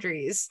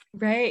boundaries.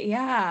 Right.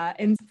 Yeah.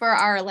 And for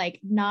our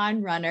like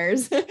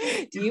non-runners,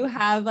 do you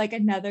have like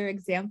another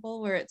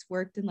example where it's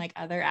worked in like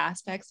other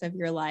aspects of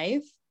your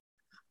life?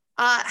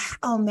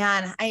 Oh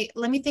man,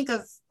 let me think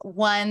of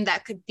one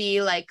that could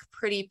be like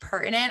pretty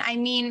pertinent. I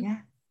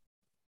mean,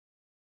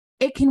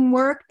 it can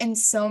work in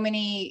so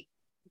many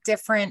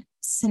different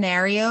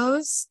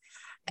scenarios.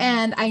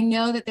 And I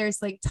know that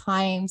there's like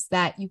times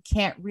that you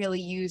can't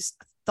really use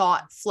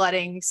thought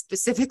flooding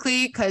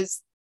specifically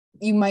because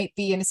you might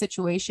be in a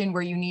situation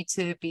where you need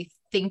to be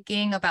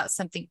thinking about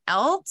something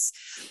else,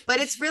 but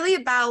it's really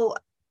about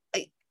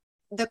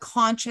the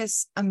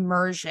conscious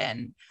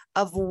immersion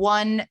of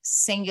one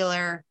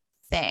singular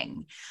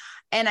thing.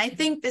 And I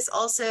think this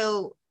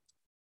also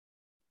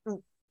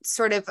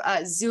sort of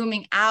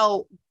zooming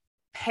out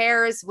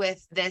pairs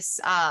with this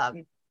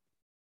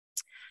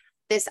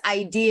this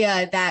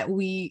idea that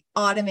we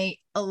automate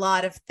a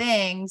lot of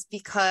things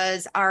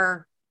because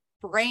our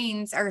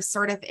brains are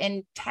sort of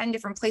in 10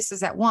 different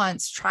places at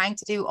once, trying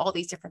to do all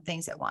these different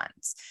things at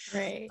once.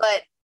 Right.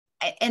 But,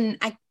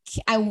 and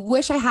I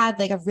wish I had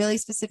like a really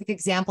specific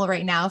example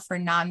right now for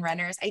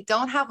non-runners. I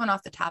don't have one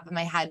off the top of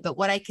my head, but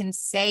what I can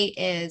say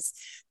is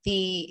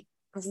the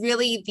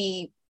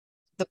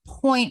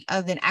point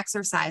of an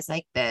exercise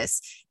like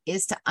this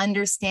is to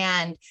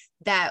understand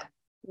that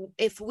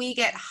if we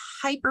get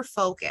hyper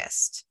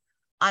focused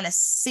on a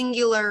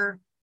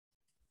singular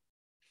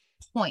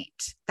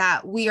point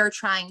that we are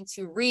trying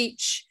to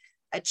reach,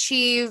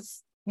 achieve,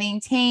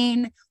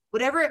 maintain,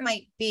 whatever it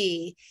might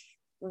be,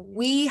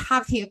 we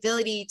have the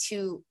ability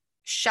to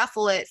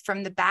shuffle it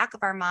from the back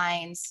of our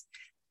minds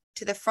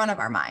to the front of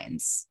our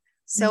minds.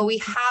 So we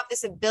have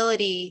this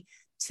ability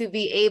to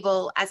be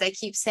able, as I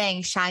keep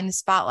saying, shine the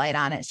spotlight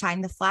on it, shine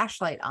the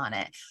flashlight on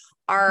it.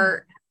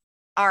 Our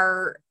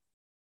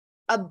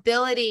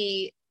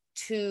ability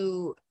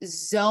to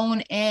zone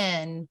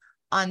in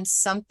on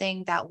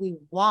something that we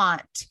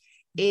want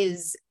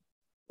is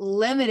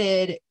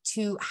limited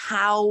to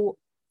how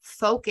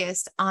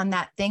focused on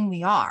that thing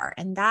we are.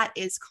 And that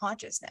is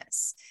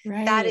consciousness.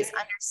 Right. That is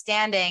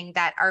understanding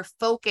that our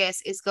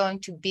focus is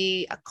going to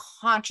be a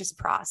conscious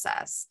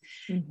process.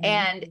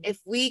 And if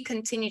we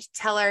continue to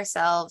tell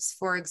ourselves,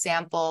 for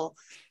example,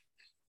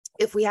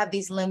 if we have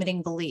these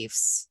limiting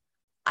beliefs,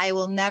 I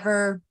will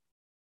never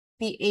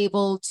be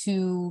able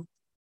to,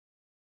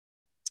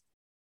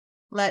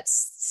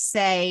 let's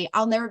say,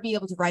 I'll never be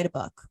able to write a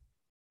book.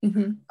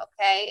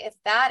 Okay. If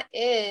that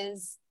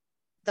is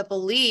the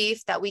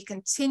belief that we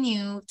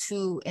continue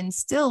to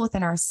instill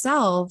within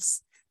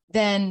ourselves,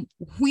 then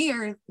we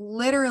are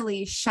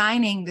literally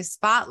shining the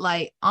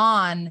spotlight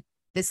on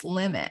this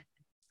limit.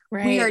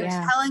 Right, we are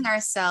telling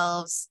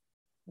ourselves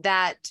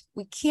that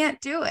we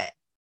can't do it.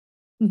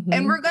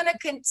 And we're going to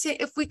continue,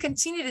 if we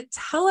continue to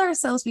tell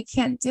ourselves we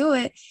can't do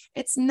it,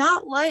 it's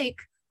not like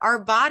our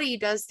body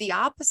does the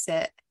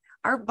opposite.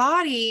 Our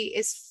body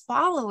is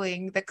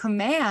following the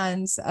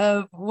commands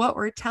of what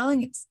we're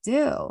telling it to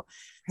do.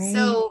 Right.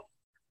 So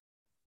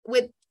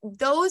with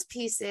those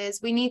pieces,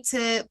 we need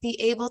to be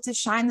able to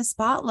shine the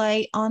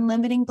spotlight on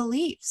limiting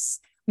beliefs.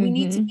 We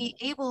need to be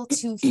able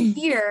to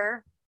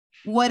hear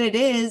what it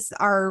is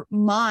our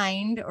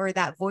mind or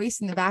that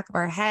voice in the back of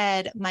our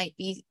head might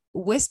be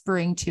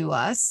whispering to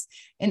us,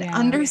 and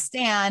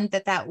understand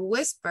that that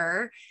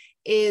whisper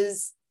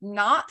is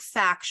not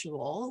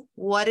factual.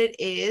 What it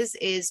is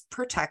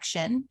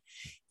protection.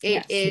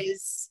 It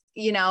is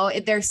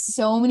there's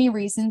so many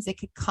reasons it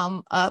could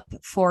come up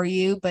for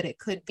you, but it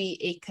could be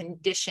a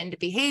conditioned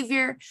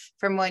behavior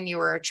from when you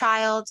were a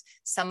child.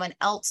 Someone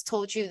else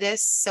told you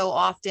this so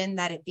often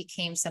that it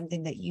became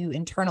something that you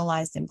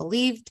internalized and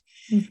believed.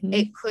 Mm-hmm.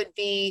 It could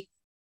be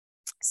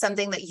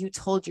something that you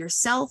told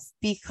yourself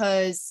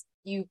because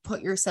you put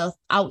yourself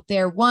out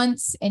there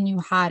once and you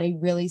had a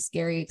really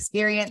scary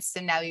experience,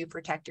 and now you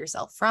protect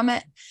yourself from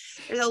it.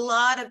 There's a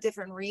lot of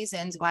different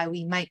reasons why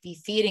we might be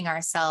feeding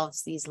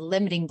ourselves these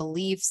limiting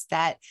beliefs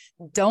that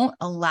don't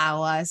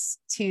allow us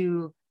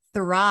to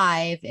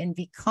thrive and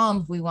become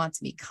who we want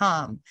to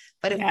become.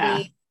 But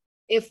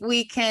if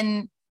we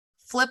can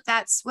flip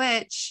that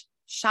switch,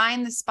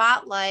 shine the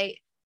spotlight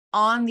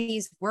on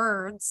these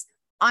words,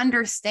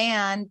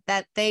 understand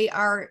that they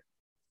are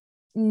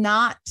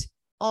not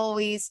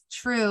always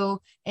true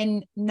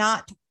and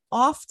not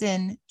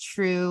often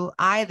true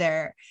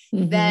either,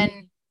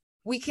 then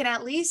we can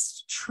at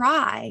least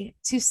try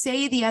to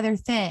say the other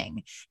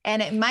thing.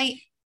 And it might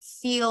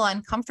feel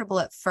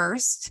uncomfortable at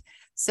first.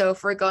 So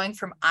if we're going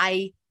from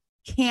I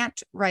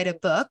can't write a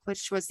book,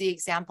 which was the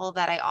example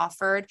that I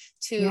offered,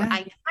 to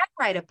I can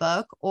write a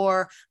book,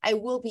 or I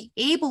will be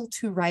able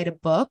to write a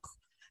book,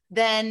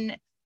 then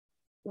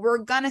we're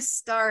going to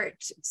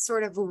start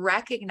sort of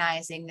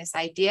recognizing this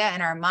idea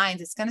in our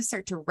minds. It's going to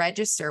start to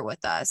register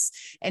with us.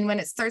 And when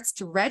it starts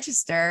to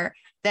register,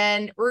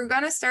 then we're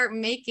going to start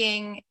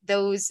making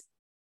those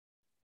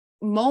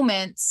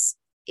moments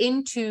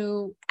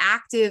into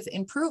active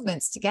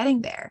improvements to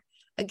getting there.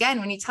 Again,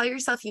 when you tell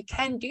yourself you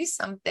can do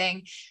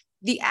something,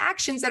 the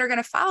actions that are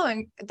going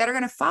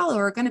to follow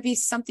are going to be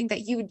something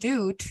that you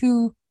do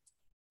to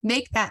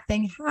make that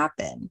thing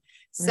happen.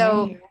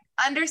 So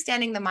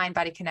understanding the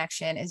mind-body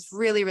connection is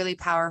really, really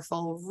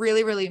powerful,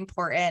 really, really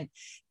important.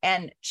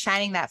 And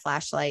shining that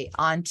flashlight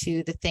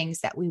onto the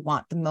things that we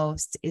want the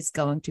most is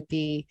going to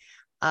be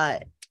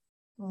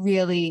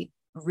really,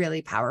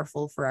 really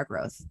powerful for our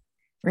growth.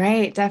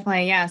 Right.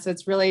 Definitely. Yeah. So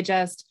it's really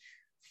just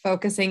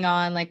focusing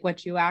on like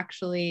what you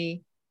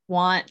actually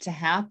want to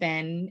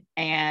happen,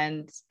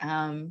 and,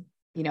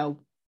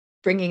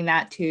 bringing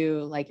that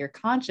to like your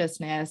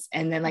consciousness.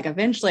 And then like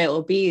eventually it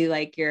will be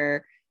like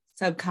your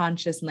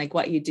subconscious and like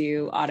what you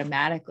do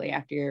automatically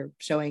after you're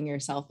showing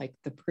yourself like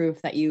the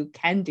proof that you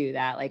can do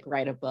that, like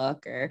write a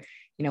book or,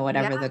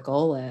 whatever the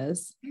goal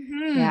is.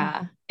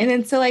 Yeah. And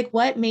then, so like,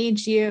 what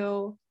made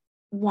you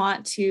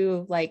want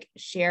to like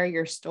share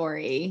your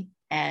story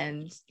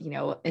and,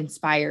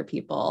 inspire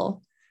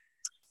people?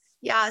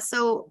 Yeah.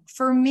 So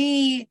for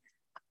me,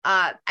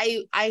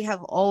 I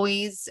have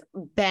always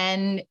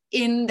been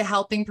in the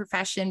helping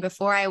profession.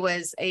 Before I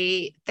was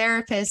a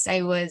therapist,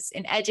 I was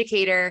an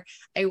educator.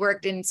 I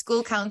worked in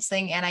school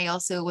counseling, and I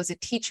also was a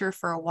teacher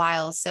for a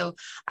while. So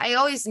I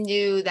always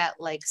knew that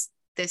like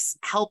this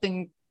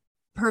helping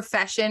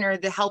profession or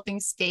the helping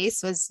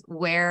space was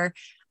where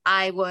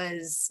I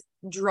was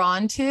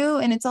drawn to.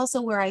 And it's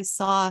also where I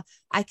saw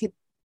I could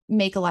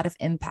make a lot of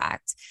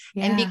impact.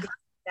 And because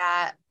of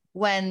that,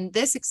 when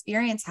this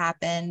experience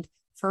happened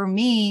for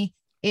me,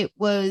 it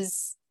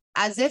was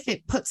as if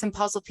it put some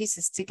puzzle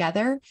pieces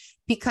together,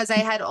 because I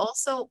had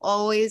also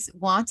always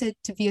wanted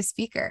to be a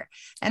speaker.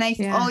 And I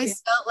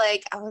always felt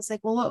like, I was like,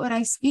 well, what would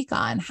I speak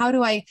on? How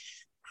do I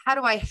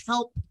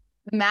help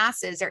the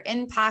masses or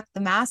impact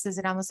the masses?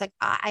 And I was like,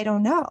 I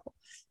don't know.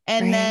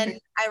 And then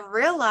I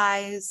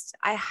realized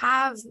I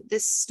have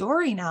this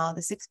story now,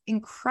 this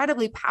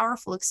incredibly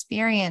powerful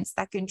experience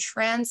that can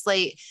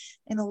translate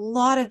in a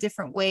lot of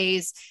different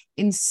ways,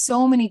 in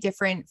so many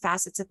different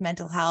facets of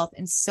mental health,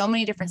 in so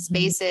many different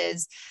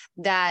spaces,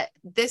 that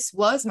this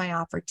was my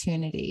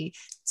opportunity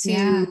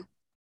to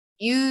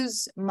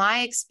use my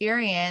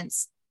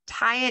experience,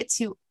 tie it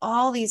to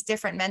all these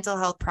different mental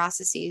health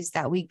processes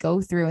that we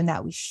go through and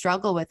that we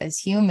struggle with as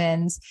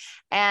humans,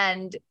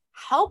 and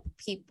help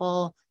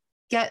people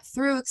get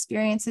through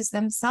experiences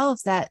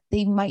themselves that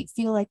they might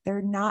feel like they're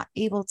not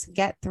able to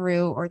get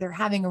through, or they're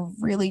having a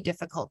really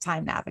difficult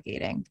time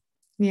navigating.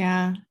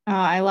 Yeah. Oh,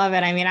 I love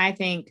it. I mean, I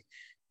think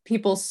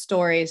people's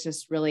stories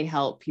just really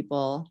help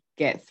people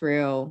get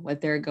through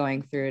what they're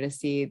going through, to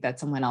see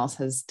that someone else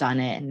has done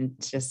it. And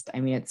it's just,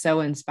 I mean, it's so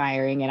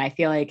inspiring. And I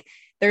feel like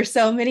there's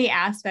so many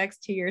aspects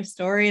to your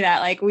story that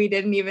like we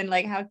didn't even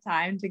like have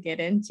time to get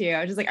into. I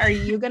was just like, are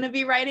you going to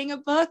be writing a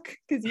book?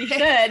 Because you should,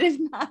 if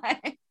not.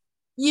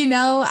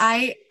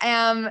 I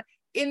am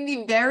in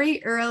the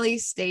very early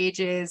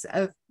stages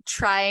of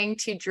trying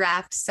to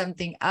draft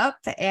something up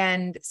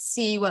and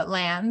see what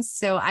lands.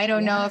 So I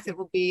don't know if it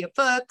will be a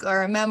book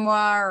or a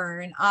memoir or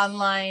an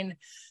online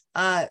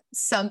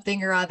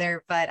something or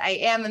other, but I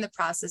am in the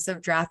process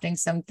of drafting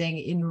something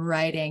in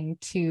writing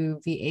to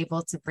be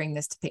able to bring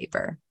this to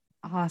paper.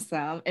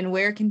 Awesome. And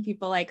where can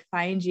people like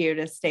find you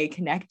to stay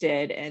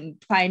connected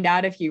and find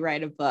out if you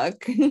write a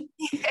book and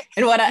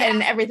what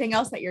and everything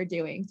else that you're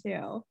doing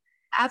too?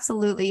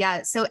 Absolutely.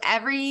 Yeah. So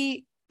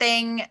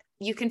everything,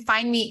 you can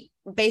find me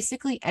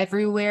basically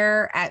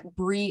everywhere at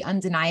Brie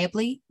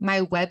Undeniably.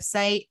 My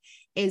website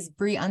is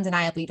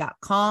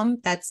brieundeniably.com.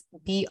 That's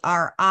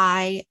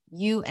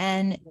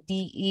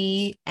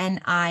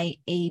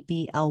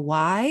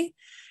BRIUNDENIABLY.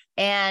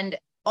 And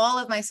all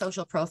of my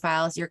social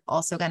profiles, you're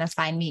also going to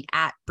find me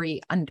at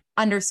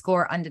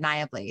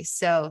Brie_undeniably.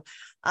 So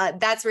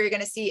that's where you're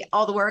going to see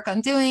all the work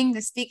I'm doing,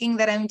 the speaking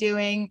that I'm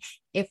doing,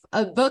 if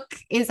a book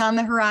is on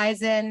the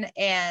horizon,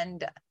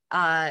 and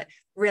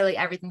really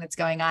everything that's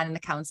going on in the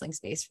counseling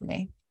space for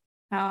me.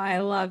 Oh, I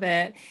love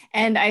it.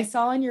 And I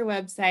saw on your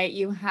website,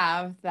 you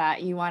have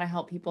that you want to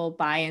help people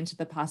buy into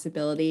the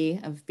possibility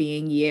of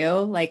being you.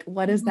 Like,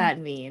 what does that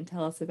mean?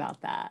 Tell us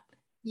about that.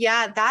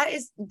 Yeah, that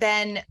has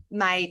been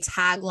my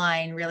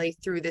tagline really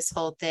through this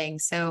whole thing.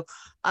 So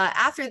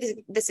after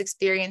this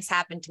experience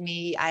happened to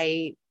me,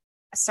 I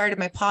started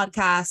my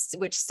podcast,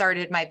 which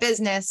started my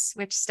business,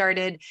 which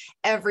started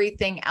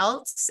everything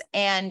else.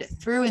 And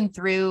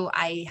through,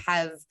 I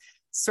have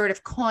sort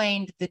of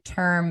coined the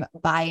term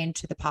buy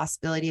into the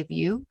possibility of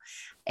you.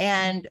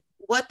 And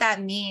what that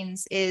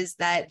means is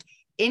that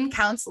in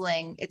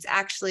counseling, it's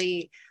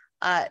actually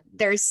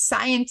there's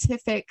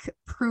scientific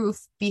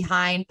proof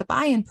behind the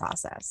buy-in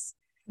process.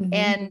 Mm-hmm.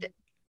 And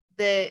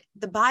the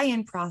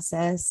buy-in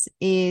process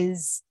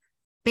is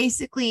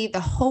basically the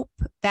hope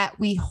that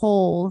we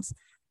hold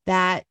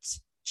that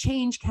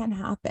change can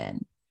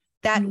happen,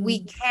 that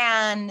we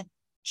can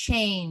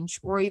change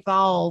or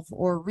evolve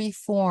or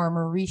reform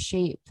or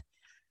reshape.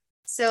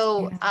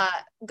 So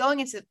going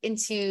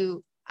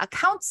into a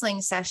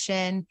counseling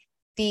session,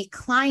 the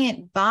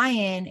client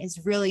buy-in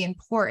is really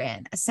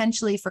important.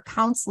 Essentially, for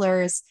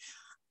counselors,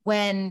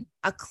 when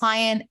a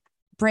client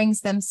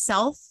brings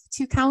themselves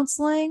to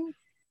counseling,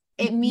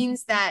 it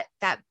means that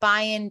that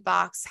buy-in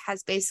box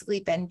has basically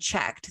been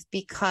checked,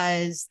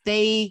 because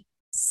they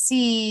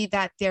see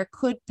that there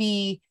could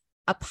be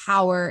a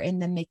power in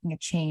them making a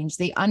change.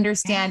 They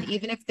understand,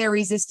 even if they're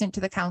resistant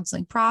to the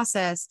counseling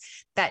process,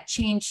 that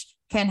change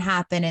can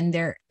happen, and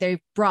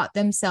they've brought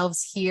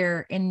themselves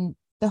here in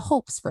the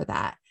hopes for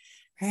that.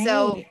 Right.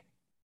 So,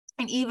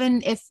 and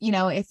even if you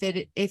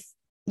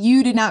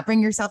did not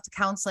bring yourself to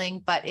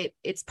counseling, but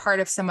it's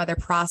part of some other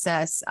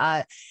process,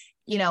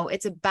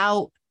 it's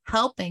about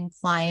helping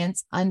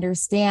clients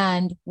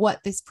understand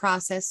what this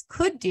process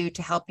could do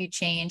to help you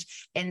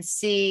change, and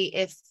see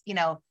if,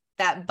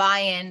 that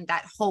buy-in,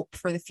 that hope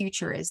for the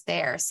future is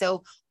there.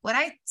 So when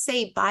I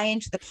say buy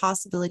into the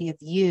possibility of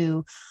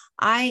you,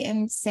 I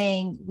am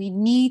saying we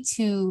need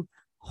to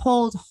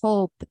hold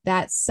hope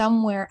that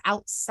somewhere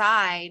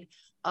outside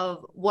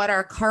of what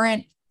our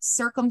current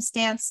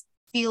circumstance,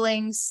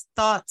 feelings,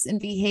 thoughts, and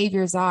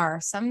behaviors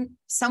are,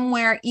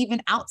 somewhere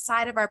even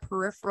outside of our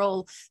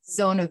peripheral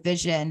zone of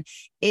vision,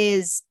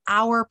 is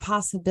our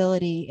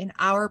possibility and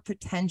our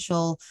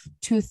potential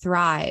to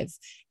thrive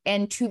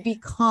and to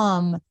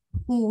become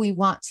who we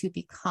want to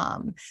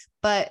become.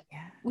 But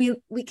we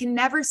can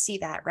never see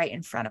that right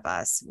in front of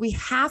us. We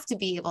have to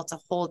be able to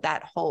hold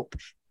that hope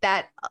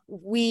that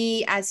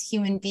we as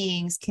human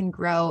beings can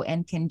grow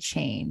and can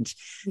change.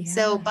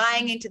 So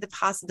buying into the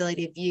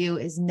possibility of you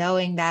is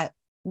knowing that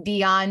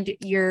beyond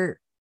your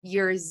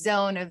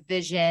zone of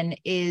vision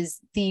is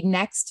the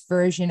next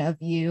version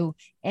of you,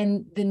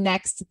 and the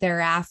next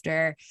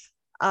thereafter,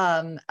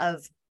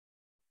 of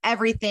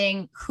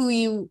everything, who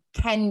you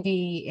can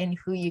be and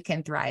who you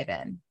can thrive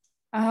in.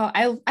 Oh,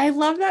 I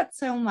love that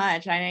so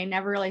much. I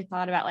never really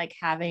thought about like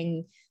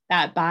having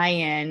that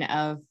buy-in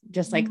of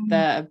just like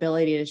the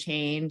ability to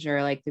change,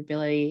 or like the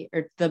ability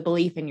or the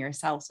belief in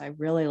yourself. So I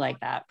really like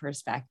that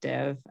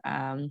perspective.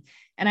 And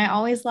I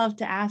always love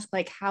to ask,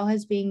 like, how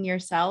has being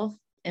yourself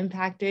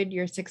impacted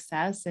your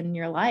success in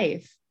your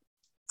life?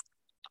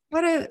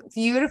 What a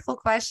beautiful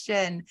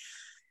question.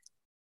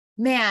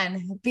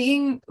 Man,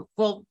 being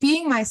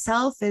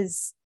myself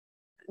is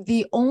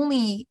the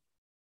only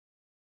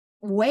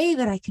way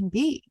that I can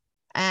be.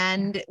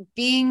 And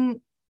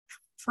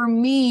for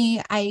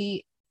me,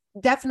 I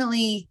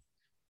definitely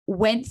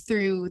went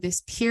through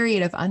this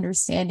period of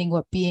understanding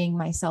what being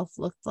myself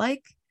looked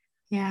like.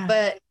 Yeah.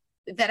 But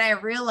then I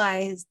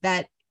realized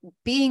that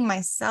being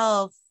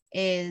myself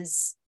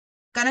is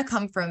going to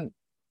come from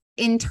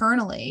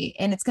internally,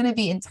 and it's going to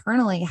be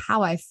internally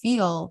how I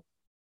feel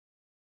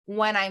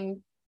when I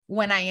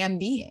am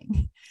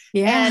being.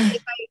 Yeah. And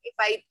if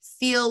I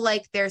feel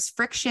like there's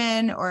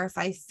friction, or if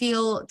I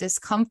feel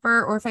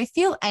discomfort, or if I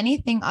feel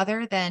anything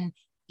other than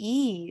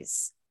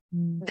ease,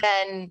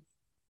 then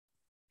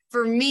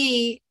for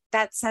me,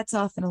 that sets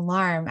off an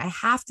alarm. I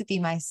have to be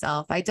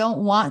myself. I don't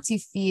want to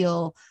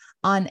feel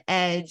on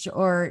edge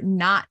or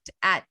not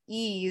at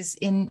ease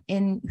in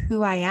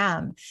who I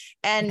am.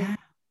 And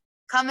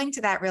coming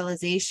to that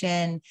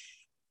realization,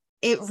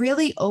 it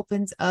really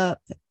opens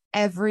up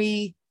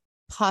every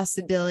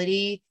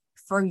possibility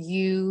for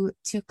you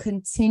to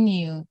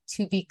continue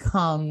to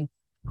become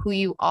who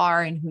you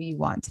are and who you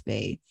want to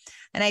be.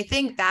 And I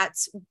think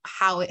that's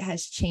how it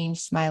has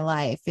changed my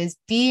life, is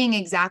being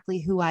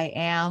exactly who I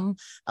am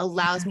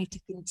allows me to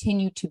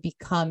continue to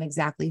become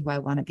exactly who I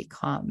want to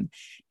become.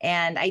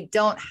 And I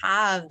don't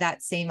have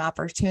that same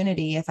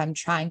opportunity if I'm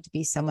trying to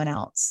be someone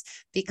else,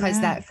 because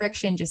that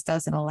friction just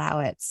doesn't allow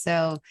it.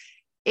 So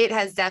it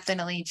has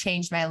definitely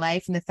changed my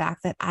life, and the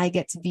fact that I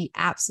get to be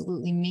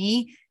absolutely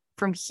me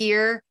from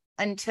here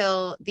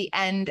until the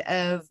end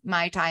of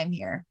my time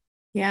here.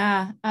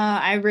 Yeah,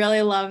 I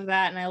really love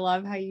that. And I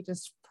love how you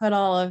just put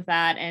all of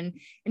that and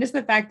just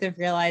the fact of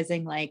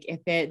realizing, like, if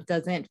it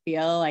doesn't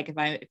feel like, if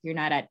you're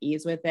not at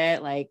ease with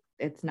it, like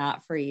it's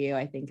not for you,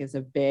 I think is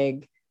a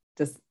big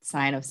just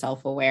sign of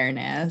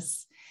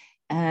self-awareness.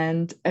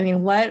 And I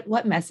mean,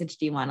 what message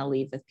do you want to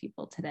leave with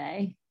people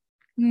today?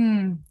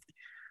 You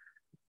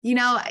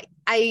know,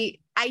 I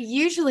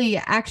usually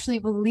actually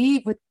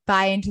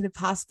buy into the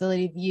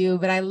possibility of you,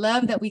 but I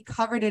love that we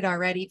covered it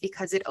already,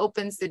 because it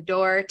opens the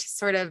door to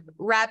sort of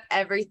wrap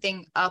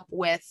everything up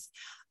with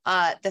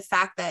the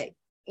fact that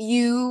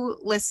you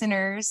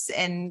listeners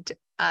and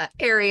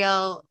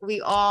Ariel,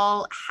 we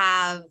all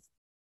have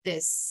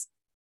this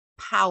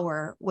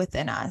power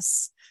within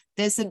us,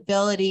 this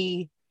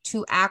ability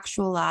to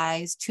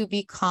actualize, to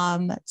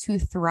become, to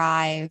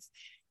thrive.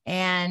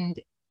 And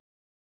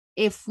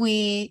if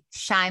we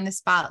shine the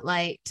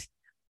spotlight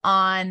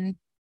on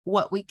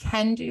what we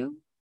can do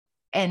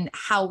and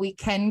how we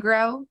can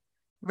grow,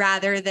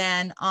 rather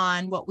than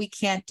on what we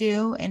can't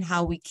do and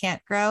how we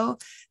can't grow,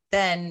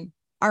 then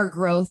our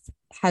growth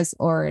has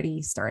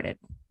already started.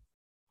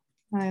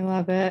 I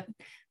love it.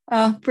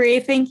 Well, Bree,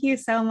 thank you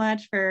so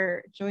much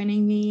for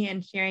joining me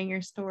and sharing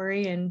your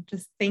story, and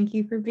just thank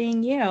you for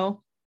being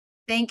you.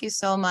 Thank you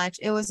so much.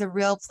 It was a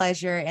real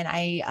pleasure, and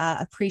I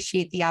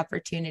appreciate the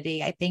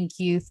opportunity. I thank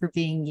you for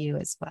being you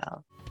as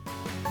well.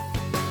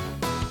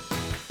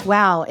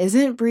 Wow,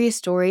 isn't Bree's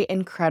story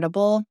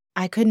incredible?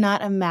 I could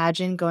not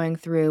imagine going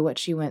through what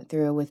she went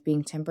through with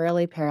being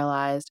temporarily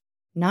paralyzed,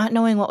 not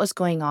knowing what was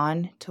going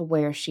on, to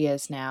where she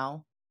is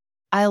now.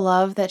 I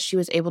love that she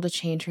was able to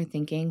change her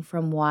thinking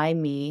from why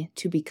me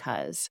to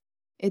because.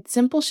 It's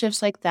simple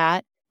shifts like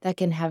that that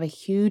can have a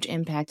huge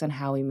impact on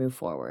how we move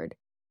forward.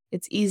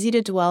 It's easy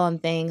to dwell on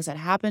things that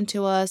happen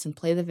to us and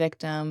play the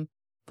victim,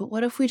 but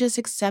what if we just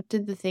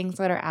accepted the things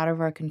that are out of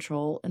our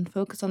control and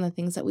focus on the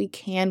things that we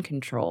can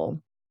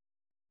control?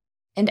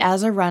 And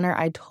as a runner,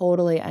 I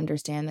totally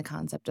understand the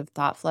concept of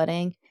thought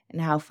flooding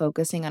and how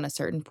focusing on a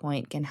certain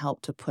point can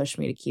help to push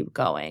me to keep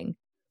going.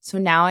 So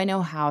now I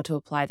know how to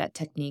apply that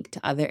technique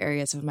to other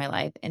areas of my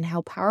life and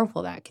how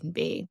powerful that can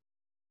be.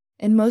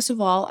 And most of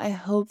all, I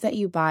hope that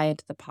you buy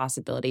into the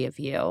possibility of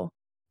you.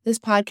 This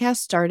podcast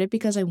started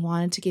because I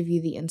wanted to give you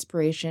the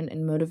inspiration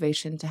and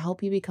motivation to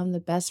help you become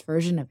the best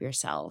version of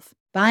yourself.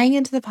 Buying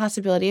into the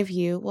possibility of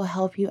you will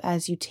help you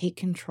as you take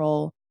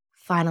control,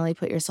 finally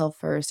put yourself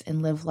first,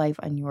 and live life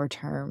on your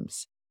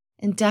terms.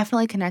 And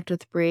definitely connect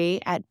with Bree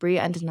at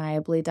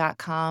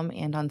BreeUndeniably.com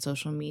and on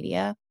social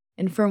media.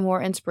 And for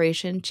more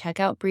inspiration, check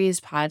out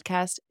Bree's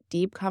podcast,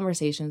 Deep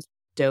Conversations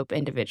with Dope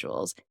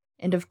Individuals.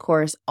 And of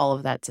course, all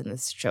of that's in the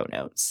show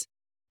notes.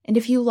 And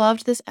if you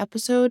loved this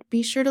episode,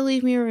 be sure to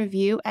leave me a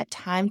review at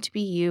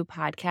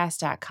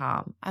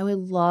timetobeyoupodcast.com. I would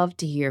love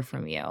to hear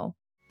from you.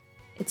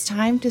 It's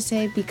time to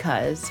say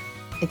because.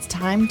 It's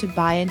time to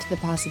buy into the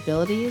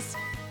possibilities.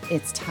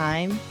 It's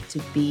time to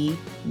be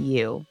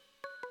you.